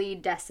literally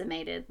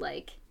decimated,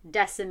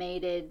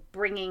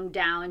 bringing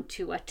down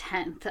to a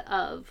 10th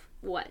of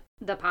what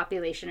the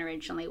population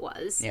originally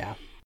was.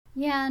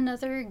 Yeah,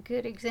 another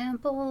good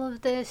example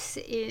of this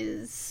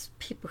is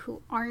people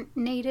who aren't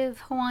native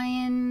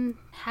Hawaiian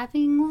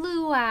having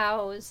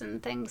luau's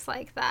and things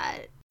like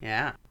that.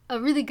 Yeah. A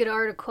really good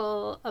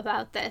article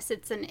about this,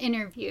 it's an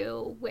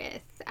interview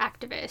with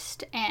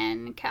activist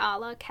Ann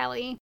Keala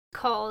Kelly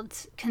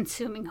called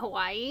Consuming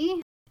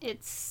Hawaii.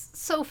 It's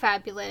so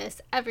fabulous.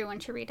 Everyone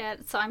should read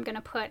it. So I'm going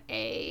to put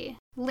a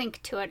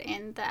link to it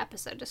in the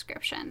episode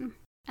description.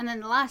 And then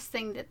the last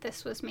thing that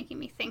this was making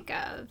me think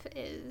of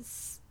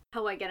is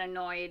how I get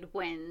annoyed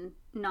when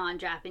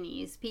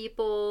non-Japanese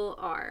people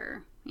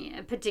are,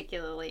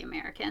 particularly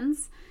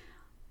Americans,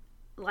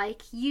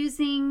 like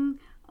using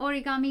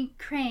origami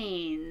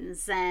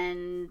cranes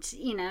and,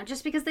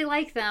 just because they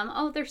like them,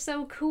 oh, they're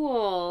so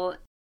cool.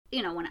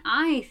 When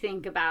I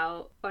think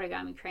about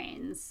origami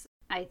cranes,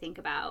 I think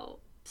about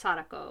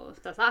Sadako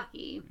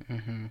Sasaki.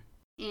 Mm-hmm.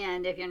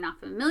 And if you're not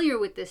familiar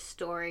with this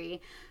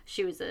story,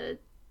 she was a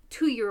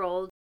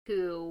 2-year-old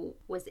who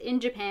was in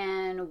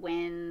Japan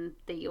when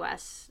the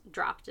US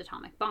dropped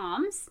atomic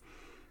bombs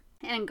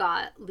and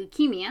got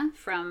leukemia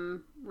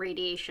from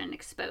radiation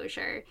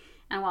exposure.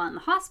 And while in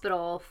the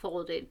hospital,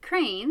 folded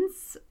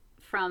cranes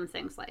from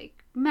things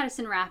like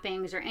medicine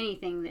wrappings or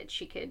anything that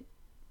she could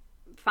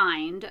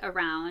find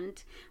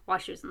around while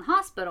she was in the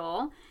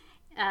hospital,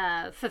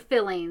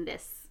 fulfilling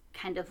this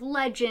kind of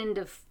legend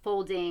of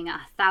folding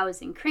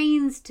 1,000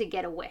 cranes to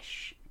get a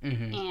wish.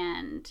 Mm-hmm.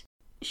 And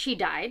she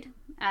died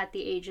at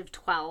the age of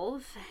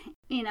 12,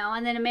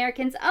 and then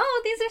Americans,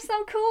 oh, these are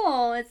so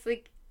cool. It's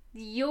like,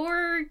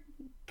 your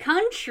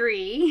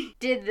country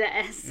did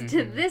this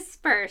to this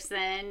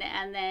person,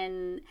 and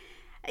then,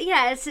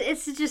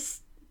 it's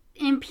just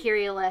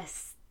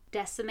imperialists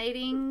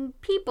decimating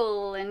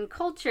people and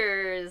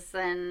cultures,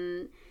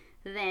 and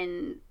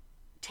then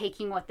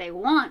taking what they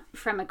want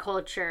from a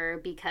culture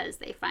because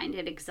they find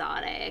it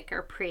exotic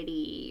or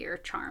pretty or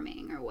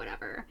charming or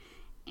whatever,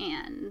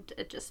 and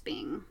it just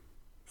being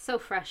so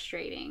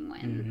frustrating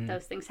when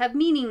those things have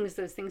meanings,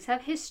 those things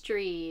have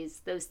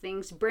histories, those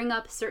things bring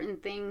up certain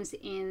things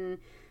in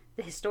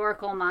the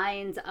historical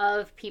minds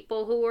of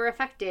people who were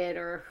affected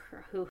or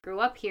who grew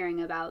up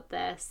hearing about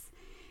this.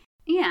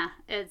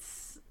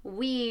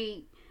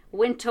 We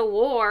went to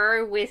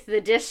war with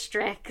the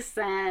districts,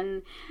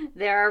 and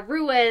there are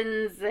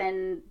ruins,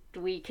 and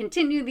we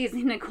continue these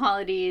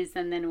inequalities,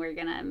 and then we're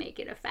gonna make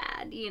it a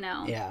fad,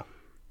 Yeah.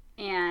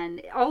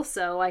 And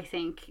also, I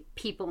think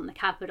people in the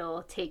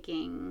Capitol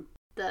taking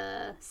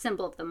the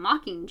symbol of the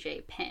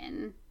Mockingjay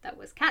pin that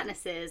was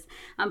Katniss's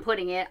and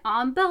putting it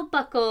on belt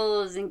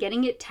buckles and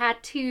getting it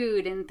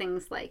tattooed and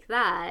things like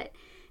that.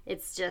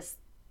 It's just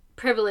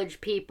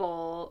privileged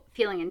people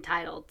feeling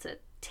entitled to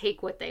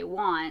take what they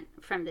want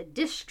from the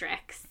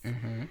districts,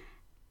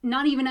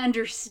 not even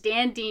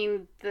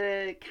understanding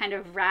the kind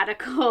of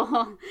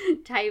radical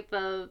type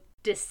of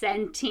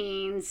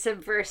dissenting,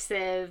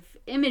 subversive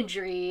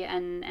imagery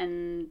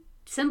and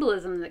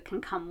symbolism that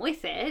can come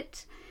with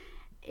it,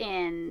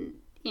 and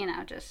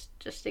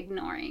just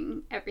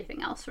ignoring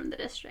everything else from the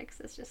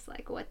districts is just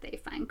like what they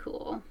find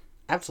cool.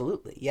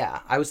 Absolutely, yeah.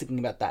 I was thinking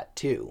about that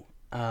too,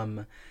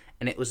 and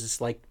it was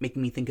just like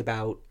making me think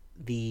about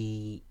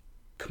the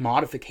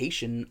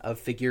commodification of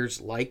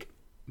figures like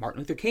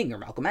Martin Luther King or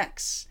Malcolm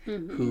X,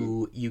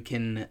 who you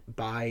can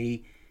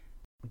buy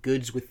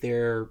goods with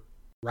their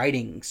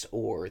writings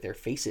or their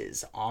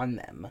faces on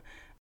them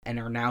and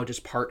are now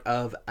just part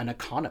of an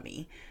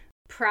economy.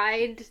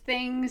 Pride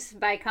things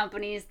by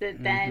companies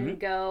that then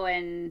go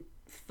and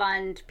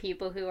fund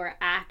people who are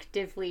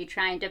actively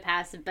trying to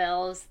pass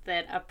bills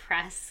that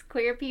oppress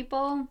queer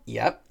people.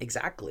 Yep,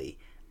 exactly.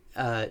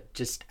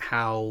 Just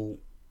how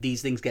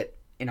these things get,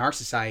 in our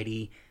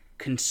society,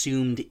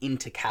 consumed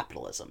into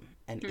capitalism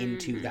and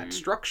into that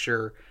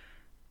structure,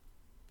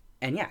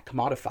 and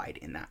commodified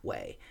in that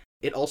way.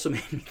 It also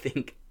made me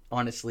think,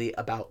 honestly,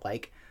 about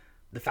like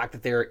the fact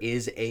that there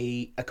is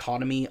a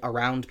economy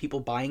around people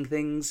buying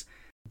things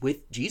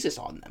with Jesus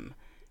on them,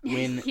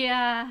 when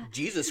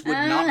Jesus would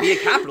not be a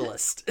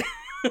capitalist.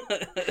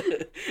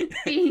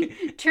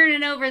 Be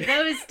turning over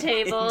those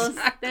tables,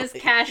 those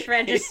cash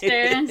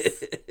registers.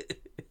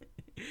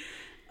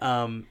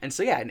 And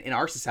so in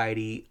our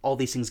society, all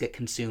these things get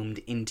consumed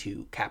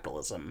into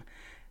capitalism.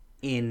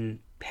 In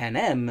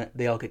Panem,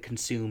 they all get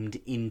consumed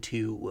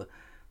into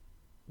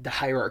the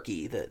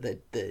hierarchy,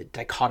 the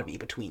dichotomy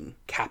between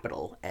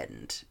capital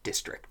and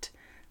district,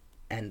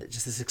 and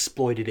just this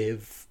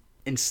exploitative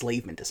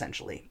enslavement,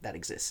 essentially, that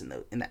exists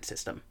in that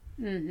system.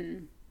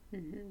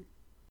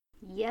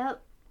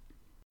 Yep.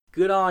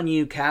 Good on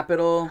you,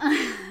 Capital.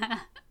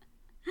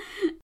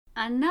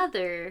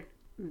 Another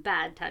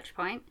bad touch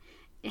point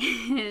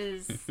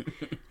is...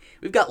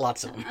 We've got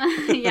lots of them.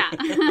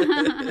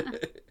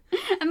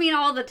 I mean,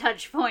 all the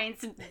touch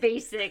points,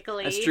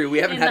 basically. That's true. We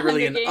haven't had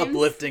really an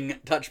uplifting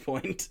touch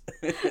point.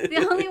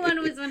 The only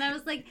one was when I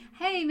was like,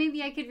 hey,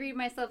 maybe I could read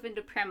myself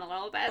into Prim a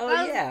little bit.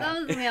 That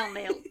was the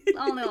only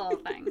little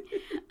thing.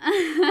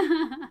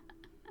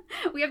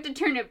 We have to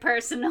turn it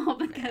personal,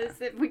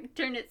 because if we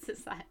turn it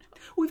societal.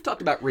 We've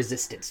talked about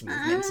resistance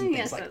movements and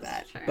things like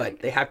that, true. But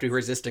they have to be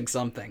resisting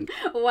something.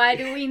 Why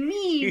do we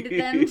need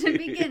them to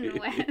begin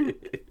with?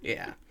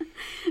 Yeah.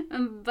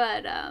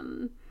 But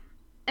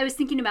I was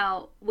thinking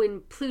about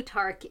when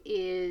Plutarch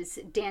is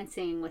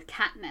dancing with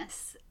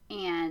Katniss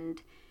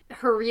and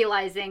her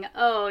realizing,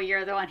 oh,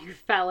 you're the one who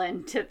fell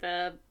into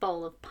the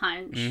bowl of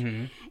punch,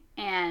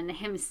 and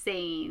him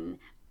saying,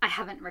 I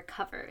haven't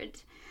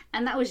recovered.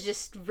 And that was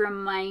just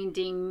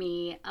reminding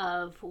me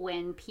of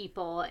when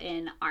people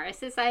in our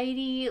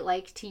society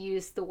like to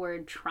use the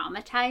word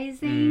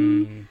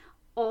traumatizing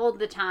all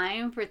the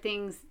time for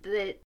things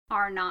that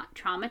are not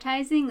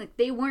traumatizing. Like,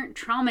 they weren't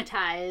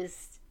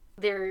traumatized.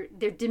 They're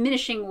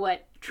diminishing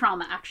what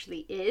trauma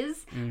actually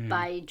is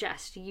by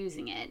just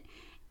using it.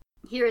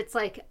 Here it's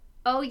like,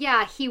 oh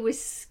yeah, he was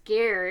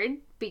scared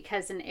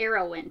because an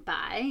arrow went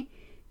by.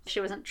 She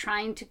wasn't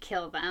trying to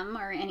kill them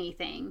or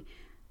anything.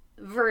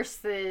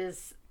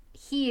 Versus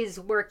he's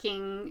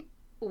working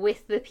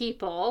with the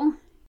people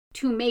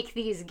to make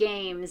these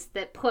games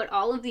that put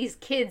all of these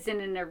kids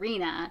in an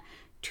arena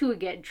to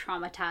get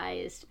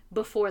traumatized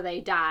before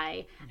they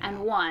die. Yeah. And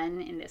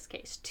one, in this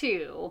case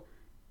two,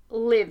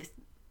 live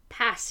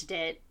past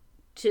it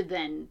to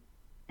then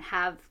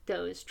have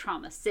those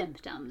trauma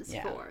symptoms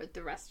for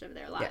the rest of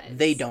their lives. Yeah,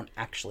 they don't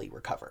actually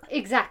recover.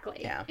 Exactly.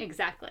 Yeah.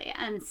 Exactly.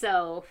 And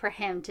so for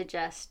him to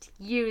just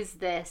use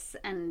this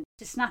and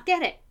just not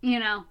get it, you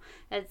know,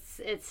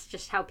 it's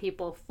just how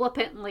people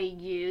flippantly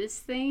use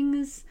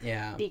things.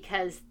 Yeah.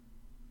 Because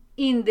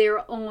in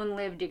their own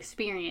lived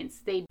experience,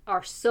 they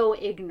are so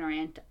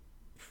ignorant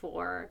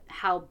for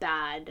how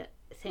bad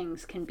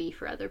things can be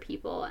for other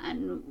people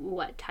and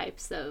what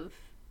types of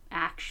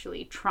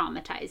actually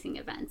traumatizing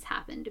events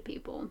happen to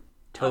people.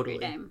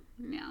 Totally. Every day.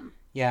 Yeah.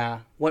 Yeah.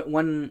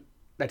 One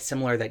that's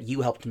similar that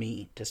you helped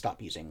me to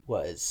stop using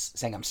was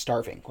saying I'm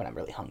starving when I'm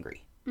really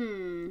hungry.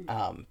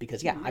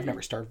 Because I've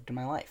never starved in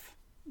my life.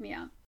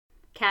 Yeah.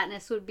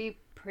 Katniss would be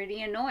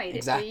pretty annoyed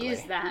if you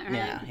used that,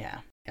 right? Yeah,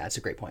 that's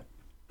a great point.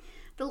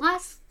 The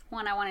last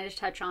one I wanted to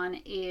touch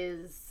on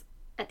is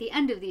at the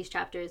end of these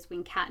chapters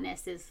when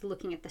Katniss is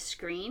looking at the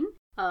screen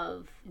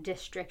of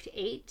District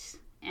 8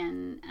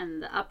 and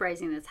the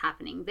uprising that's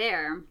happening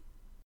there.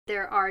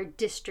 There are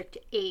District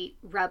 8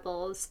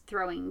 rebels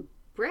throwing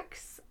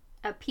bricks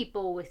at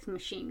people with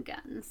machine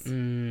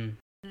guns.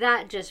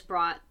 That just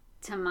brought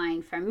to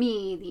mind for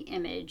me the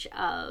image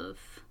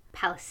of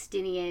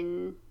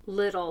Palestinian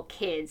little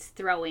kids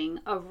throwing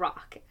a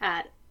rock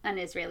at an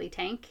Israeli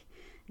tank.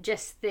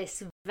 Just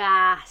this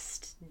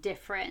vast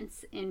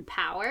difference in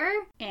power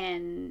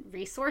and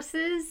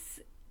resources.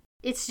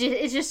 It's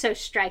just so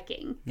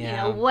striking. Yeah. You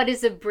know, what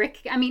is a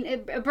brick? I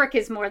mean, a brick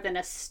is more than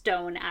a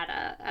stone at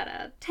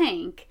a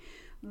tank,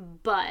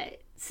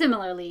 but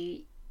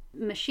similarly,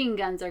 machine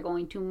guns are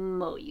going to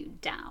mow you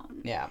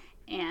down. Yeah.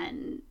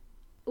 And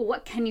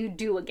what can you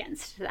do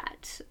against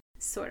that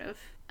sort of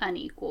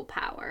unequal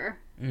power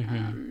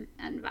and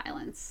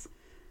violence?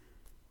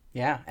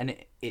 Yeah, and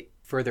it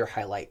further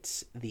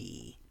highlights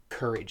the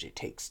courage it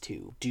takes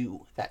to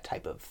do that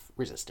type of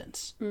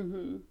resistance.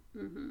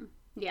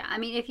 Yeah, I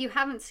mean, if you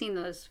haven't seen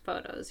those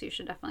photos, you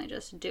should definitely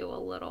just do a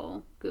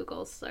little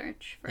Google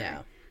search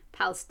for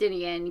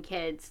Palestinian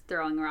kids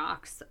throwing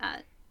rocks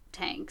at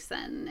tanks,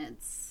 and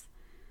it's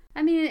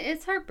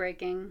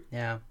heartbreaking.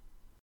 Yeah.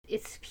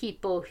 It's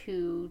people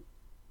who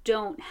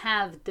don't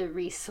have the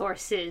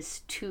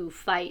resources to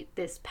fight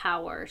this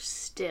power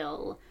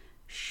still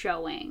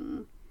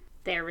showing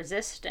their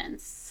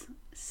resistance,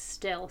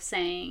 still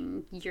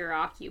saying you're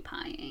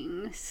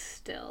occupying,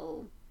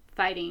 still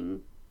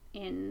fighting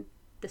in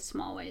the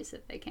small ways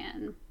that they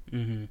can.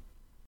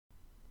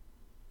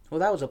 Well,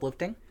 that was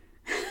uplifting.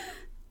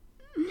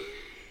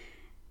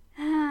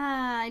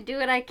 I do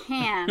what I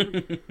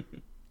can.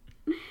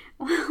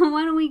 Well,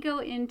 why don't we go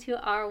into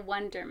our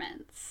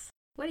wonderments?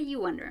 What are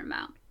you wondering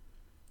about?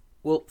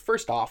 Well,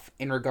 first off,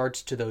 in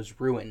regards to those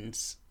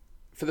ruins,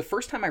 for the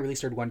first time I really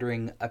started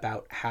wondering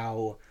about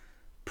how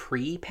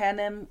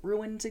pre-Panem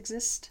ruins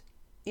exist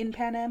in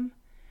Panem.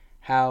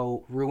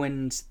 How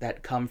ruins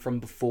that come from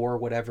before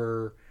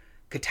whatever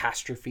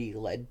catastrophe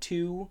led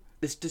to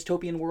this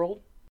dystopian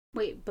world.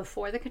 Wait,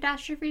 before the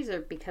catastrophes or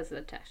because of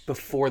the catastrophes?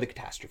 Before the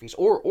catastrophes,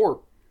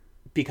 or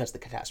because of the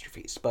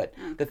catastrophes. But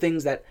the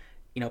things that,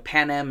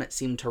 Panem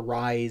seemed to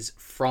rise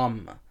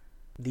from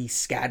the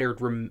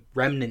scattered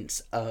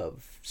remnants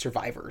of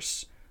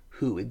survivors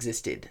who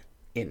existed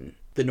in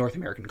the North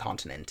American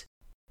continent.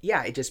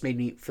 Yeah, it just made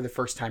me, for the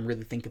first time,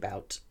 really think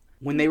about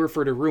when they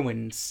refer to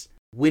ruins,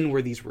 when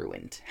were these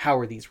ruined? How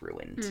are these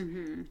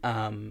ruined?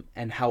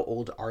 And how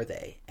old are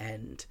they?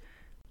 And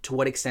to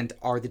what extent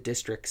are the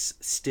districts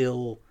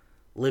still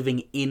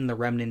living in the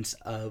remnants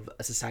of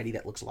a society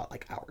that looks a lot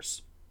like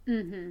ours?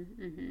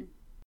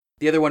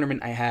 The other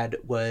wonderment I had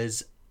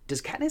was,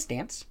 does Katniss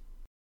dance?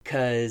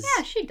 Because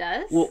yeah, she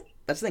does. Well,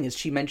 that's the thing, is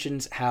she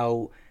mentions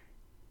how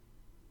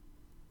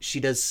she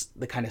does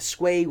the kind of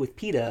sway with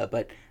Peeta,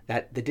 but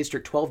that the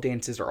District 12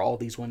 dances are all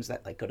these ones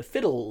that go to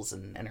fiddles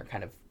and are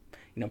kind of,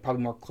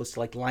 probably more close to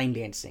line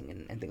dancing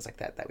and things like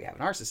that we have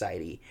in our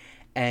society.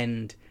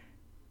 And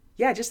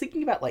yeah, just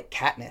thinking about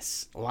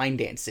Katniss line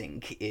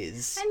dancing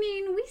is... I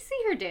mean, we see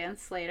her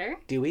dance later.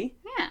 Do we?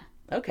 Yeah.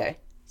 Okay.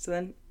 So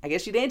then I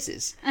guess she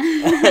dances.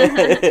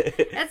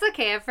 That's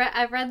okay.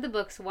 I've read the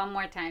books one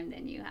more time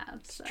than you have.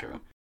 So. True.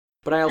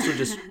 But I also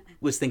just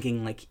was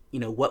thinking,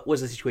 what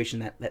was the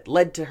situation that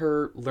led to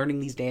her learning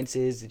these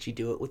dances? Did she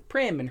do it with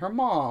Prim and her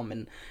mom?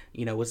 And,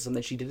 was it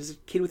something she did as a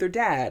kid with her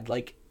dad?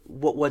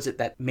 What was it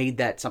that made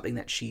that something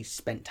that she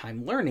spent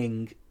time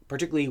learning?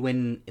 Particularly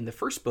when, in the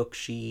first book,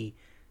 she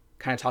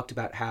kind of talked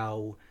about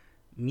how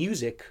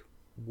music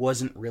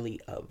wasn't really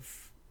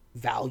of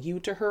value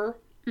to her,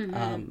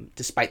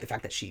 despite the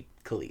fact that she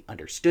clearly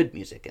understood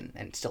music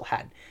and still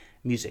had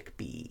music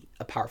be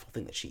a powerful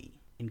thing that she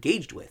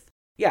engaged with.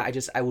 Yeah,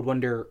 I would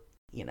wonder,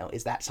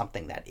 is that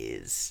something that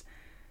is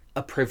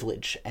a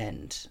privilege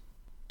and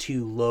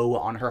too low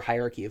on her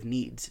hierarchy of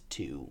needs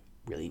to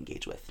really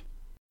engage with?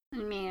 I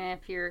mean,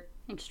 if you're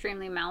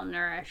extremely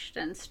malnourished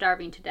and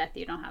starving to death,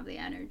 you don't have the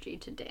energy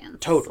to dance.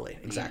 Totally,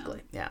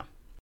 exactly, yeah.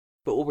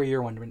 But what were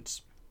your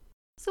wonderings?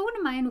 So one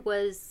of mine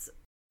was,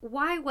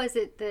 why was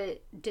it that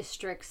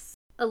districts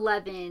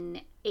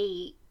 11,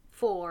 8,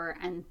 4,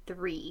 and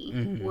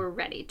 3 were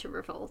ready to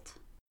revolt?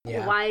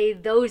 Yeah. Why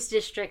those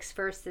districts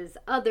versus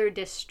other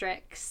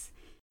districts?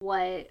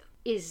 What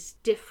is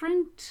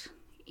different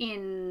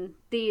in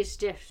these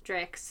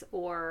districts,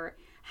 or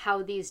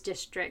how these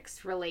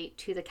districts relate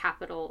to the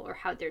capital, or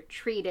how they're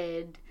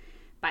treated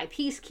by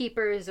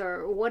peacekeepers,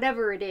 or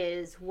whatever it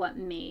is, what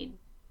made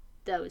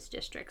those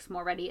districts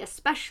more ready,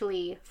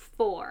 especially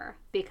 4,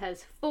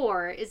 because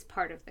 4 is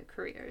part of the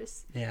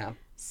careers. Yeah.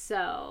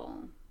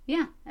 So,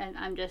 yeah, and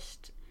I'm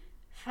just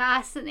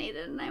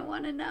fascinated and I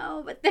want to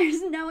know, but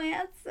there's no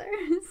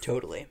answers.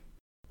 Totally.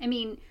 I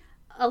mean,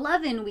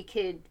 11, we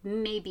could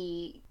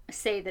maybe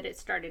say that it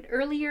started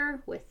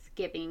earlier with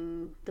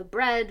giving the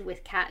bread,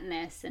 with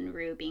Katniss and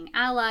Rue being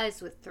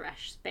allies, with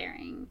Thresh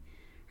sparing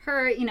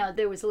her.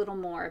 There was a little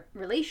more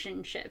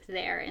relationship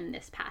there in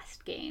this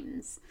past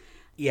games.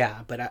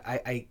 Yeah, but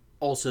I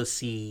also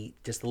see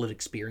just the lived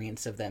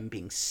experience of them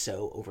being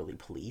so overly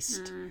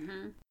policed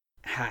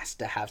has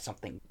to have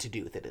something to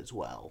do with it as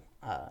well.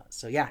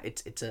 So yeah,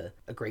 it's a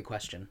great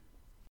question.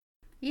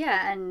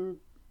 Yeah, and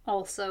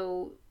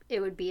also it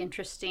would be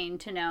interesting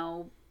to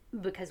know,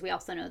 because we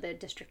also know that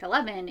District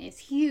 11 is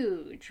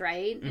huge,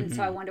 right? And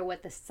so I wonder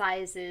what the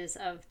sizes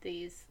of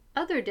these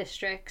other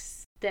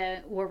districts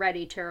that were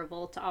ready to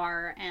revolt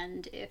are,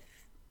 and if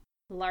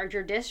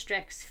larger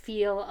districts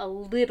feel a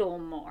little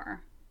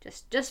more,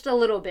 just a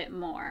little bit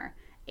more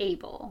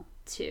able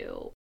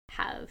to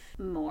have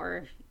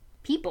more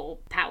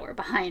people power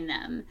behind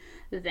them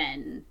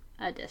than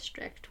a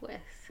district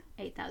with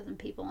 8,000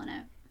 people in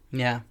it.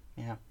 Yeah.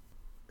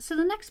 So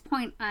the next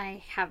point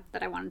I have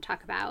that I want to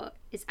talk about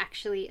is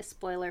actually a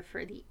spoiler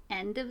for the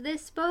end of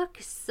this book.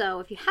 So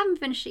if you haven't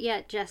finished it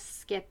yet, just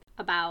skip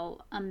about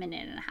a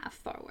minute and a half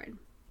forward.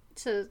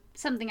 So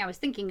something I was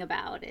thinking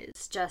about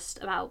is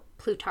just about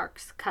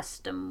Plutarch's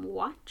custom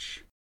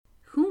watch.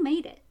 Who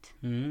made it?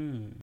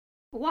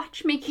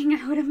 Watchmaking,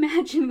 I would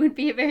imagine, would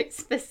be a very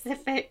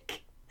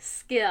specific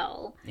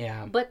skill.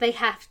 Yeah. But they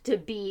have to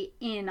be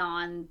in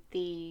on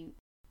the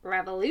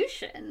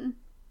revolution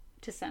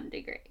to some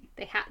degree.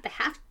 They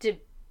have to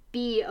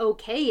be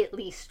okay at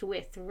least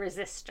with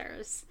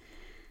resistors.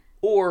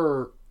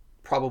 Or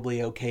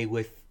probably okay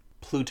with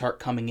Plutarch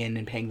coming in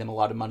and paying them a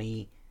lot of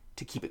money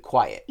to keep it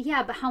quiet.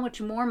 Yeah, but how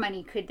much more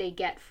money could they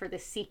get for the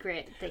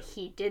secret that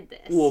he did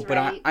this? Well, but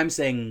right? I'm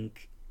saying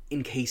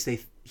in case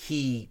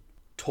he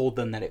told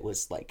them that it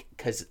was like,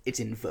 because it's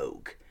in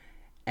vogue.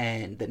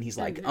 And then he's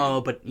like,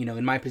 oh, but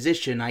in my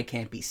position, I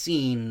can't be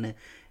seen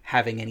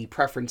having any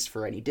preference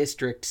for any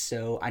district,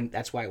 so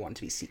that's why I want it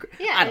to be secret.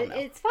 Yeah, I don't know.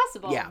 It's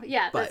possible.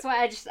 Yeah, but, that's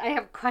why I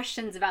have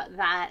questions about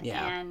that.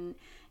 Yeah. And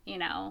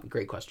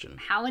great question.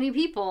 How many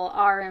people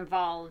are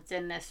involved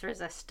in this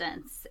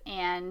resistance?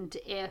 And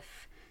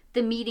if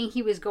the meeting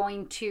he was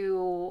going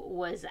to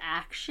was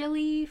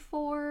actually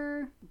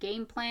for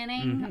game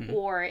planning,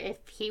 or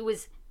if he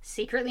was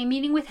secretly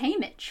meeting with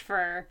Haymitch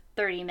for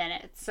 30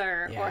 minutes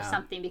or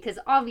something, because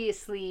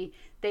obviously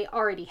they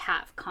already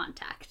have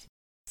contact.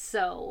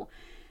 So,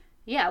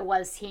 yeah,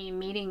 was he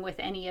meeting with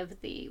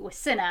with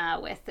Cinna,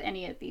 with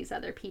any of these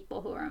other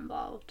people who are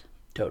involved?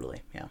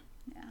 Totally, yeah.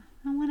 Yeah,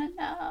 I want to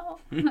know.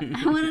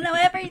 I want to know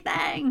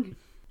everything.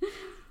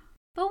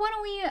 But why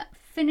don't we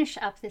finish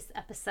up this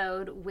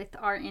episode with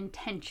our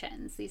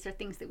intentions? These are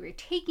things that we're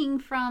taking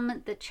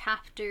from the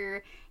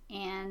chapter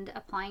and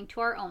applying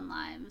to our own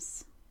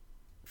lives.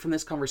 From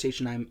this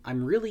conversation,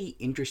 I'm really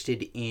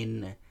interested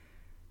in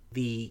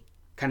the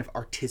kind of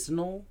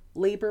artisanal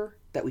labor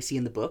that we see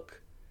in the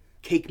book.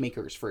 Cake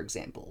makers, for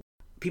example.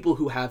 People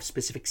who have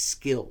specific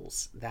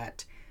skills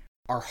that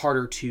are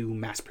harder to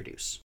mass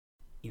produce.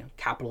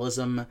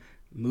 Capitalism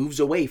moves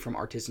away from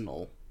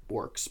artisanal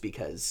works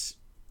because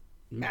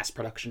mass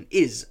production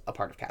is a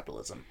part of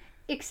capitalism.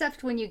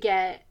 Except when you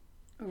get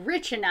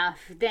rich enough,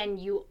 then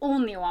you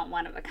only want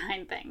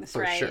one-of-a-kind things,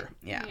 right? For sure,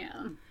 yeah.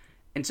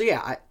 And so,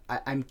 yeah,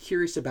 I'm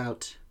curious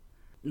about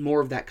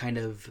more of that kind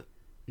of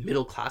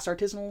middle-class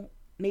artisanal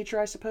nature,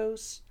 I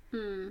suppose,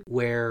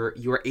 where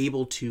you're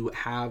able to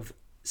have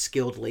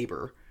skilled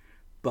labor,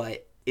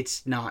 but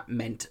it's not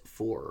meant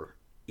for,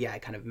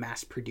 kind of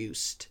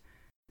mass-produced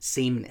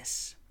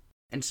sameness.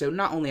 And so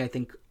not only I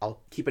think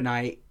I'll keep an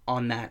eye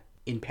on that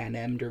in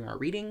Panem during our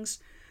readings,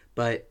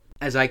 but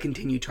as I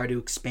continue to try to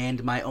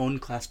expand my own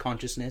class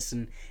consciousness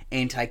and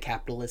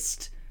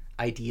anti-capitalist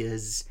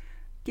ideas,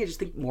 just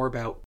think more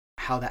about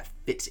how that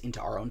fits into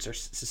our own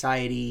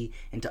society,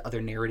 into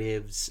other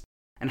narratives,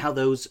 and how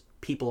those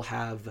people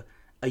have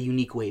a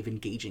unique way of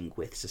engaging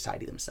with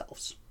society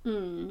themselves.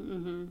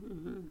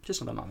 Just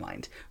something on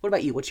mind. What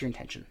about you? What's your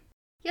intention?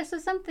 Yeah, so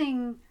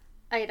something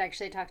I had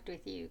actually talked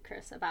with you,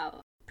 Chris,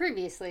 about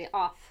previously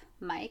off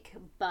mic,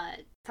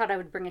 but thought I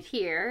would bring it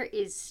here,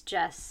 is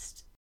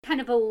just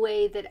kind of a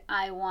way that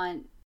I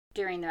want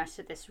during the rest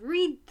of this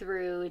read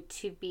through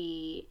to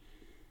be,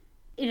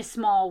 in a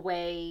small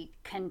way,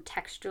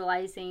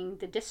 contextualizing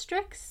the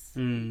districts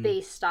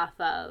based off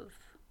of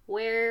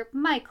where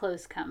my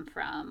clothes come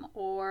from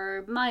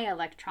or my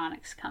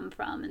electronics come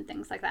from and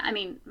things like that. I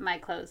mean, my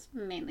clothes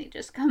mainly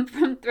just come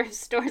from thrift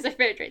stores or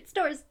fair trade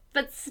stores,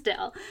 but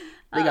still.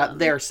 They got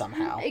there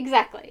somehow.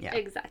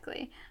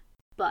 Exactly.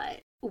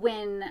 But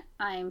when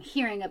I'm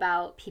hearing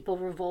about people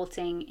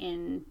revolting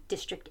in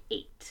District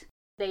 8,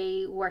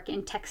 they work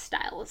in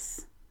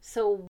textiles.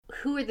 So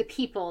who are the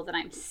people that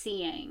I'm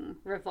seeing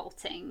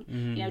revolting?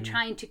 You know,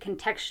 trying to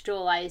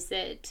contextualize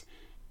it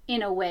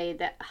in a way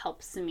that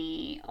helps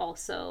me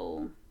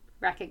also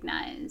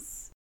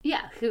recognize,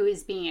 who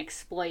is being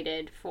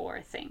exploited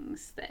for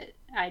things that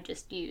I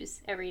just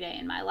use every day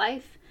in my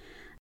life.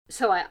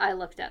 So I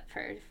looked up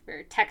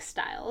for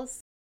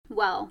textiles.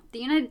 Well, the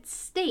United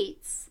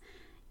States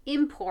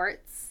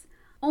imports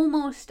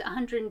almost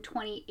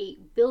 $128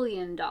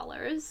 billion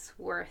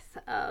worth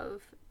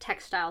of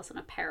textiles and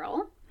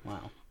apparel.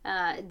 Wow.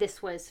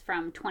 This was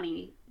from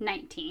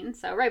 2019,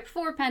 so right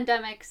before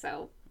pandemic,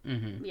 so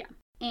yeah.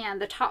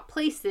 And the top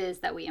places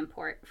that we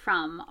import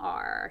from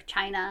are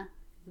China,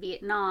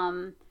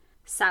 Vietnam,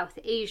 South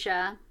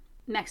Asia,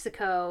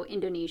 Mexico,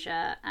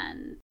 Indonesia,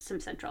 and some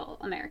Central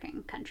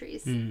American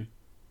countries.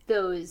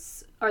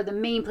 Those are the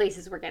main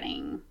places we're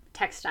getting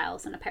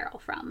textiles and apparel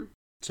from.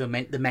 So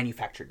the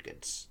manufactured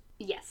goods.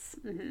 Yes.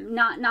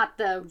 Not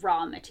the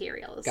raw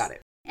materials. Got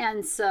it.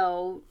 And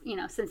so, you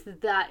know, since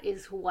that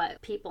is what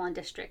people in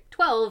District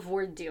 12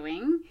 were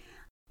doing,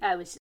 I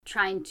was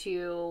trying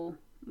to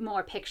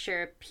more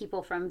picture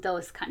people from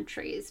those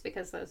countries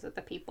because those are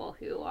the people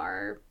who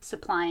are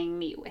supplying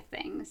me with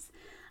things.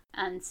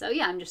 And so,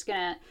 I'm just going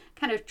to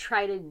kind of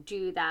try to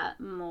do that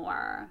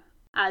more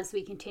as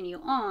we continue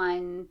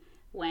on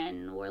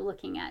when we're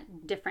looking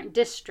at different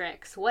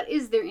districts. What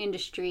is their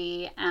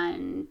industry?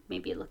 And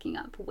maybe looking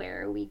up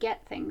where we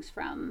get things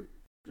from.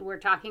 We're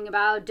talking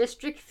about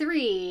District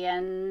 3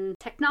 and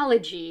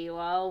technology.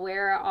 Well,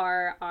 where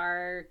are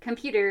our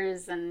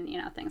computers and,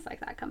 you know, things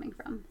like that coming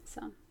from?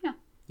 So, yeah.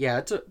 Yeah,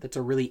 that's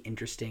a really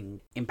interesting,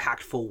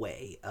 impactful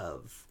way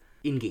of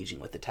engaging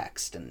with the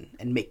text and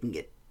making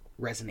it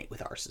resonate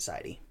with our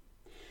society.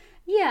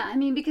 Yeah, I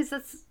mean, because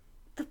that's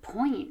the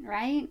point,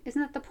 right?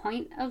 Isn't that the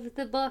point of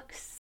the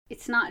books?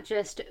 It's not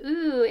just,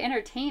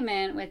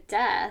 entertainment with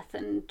death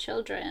and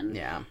children.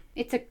 Yeah.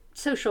 It's a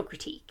social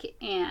critique,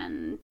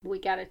 and we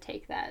got to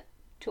take that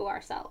to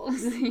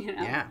ourselves, you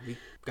know? Yeah, we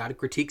got to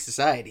critique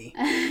society.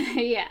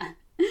 Yeah.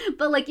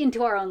 But, like,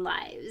 into our own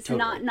lives.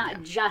 Totally,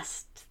 not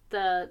just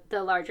the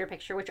larger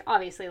picture, which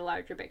obviously the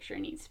larger picture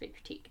needs to be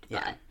critiqued.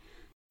 Yeah.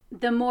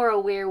 But the more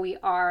aware we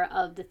are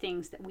of the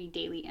things that we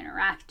daily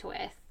interact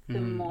with, the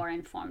more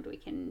informed we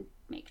can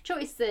make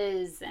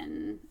choices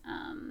and,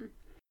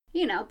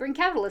 bring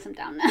capitalism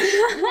down.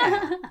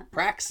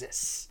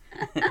 Praxis.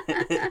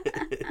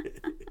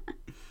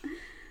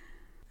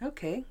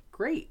 Okay,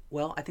 great.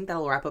 Well, I think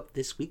that'll wrap up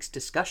this week's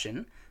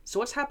discussion. So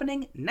what's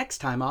happening next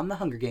time on The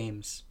Hunger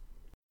Games?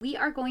 We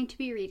are going to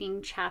be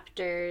reading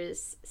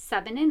chapters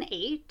 7 and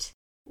 8,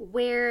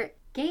 where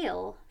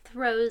Gale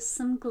throws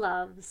some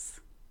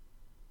gloves.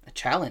 A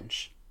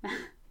challenge.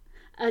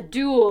 A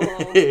duel.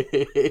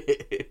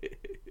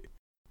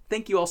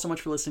 Thank you all so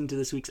much for listening to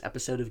this week's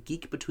episode of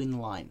Geek Between the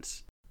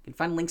Lines. You can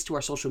find links to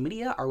our social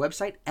media, our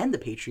website, and the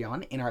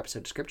Patreon in our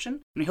episode description.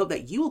 And we hope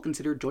that you will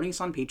consider joining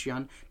us on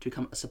Patreon to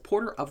become a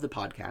supporter of the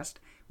podcast,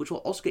 which will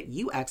also get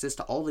you access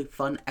to all the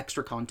fun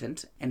extra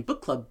content and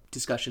book club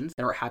discussions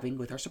that we're having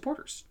with our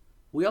supporters.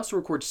 We also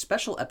record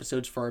special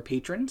episodes for our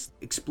patrons,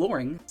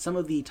 exploring some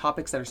of the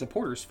topics that our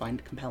supporters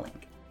find compelling.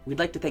 We'd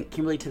like to thank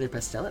Kimberly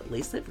Taylor-Pastel at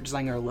Lacelet for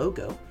designing our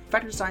logo,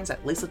 Factor Designs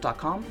at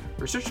lacelet.com,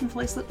 or searching for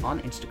Lacelet on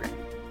Instagram.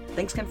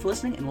 Thanks again for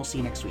listening, and we'll see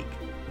you next week.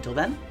 Until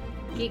then,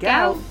 geek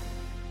out!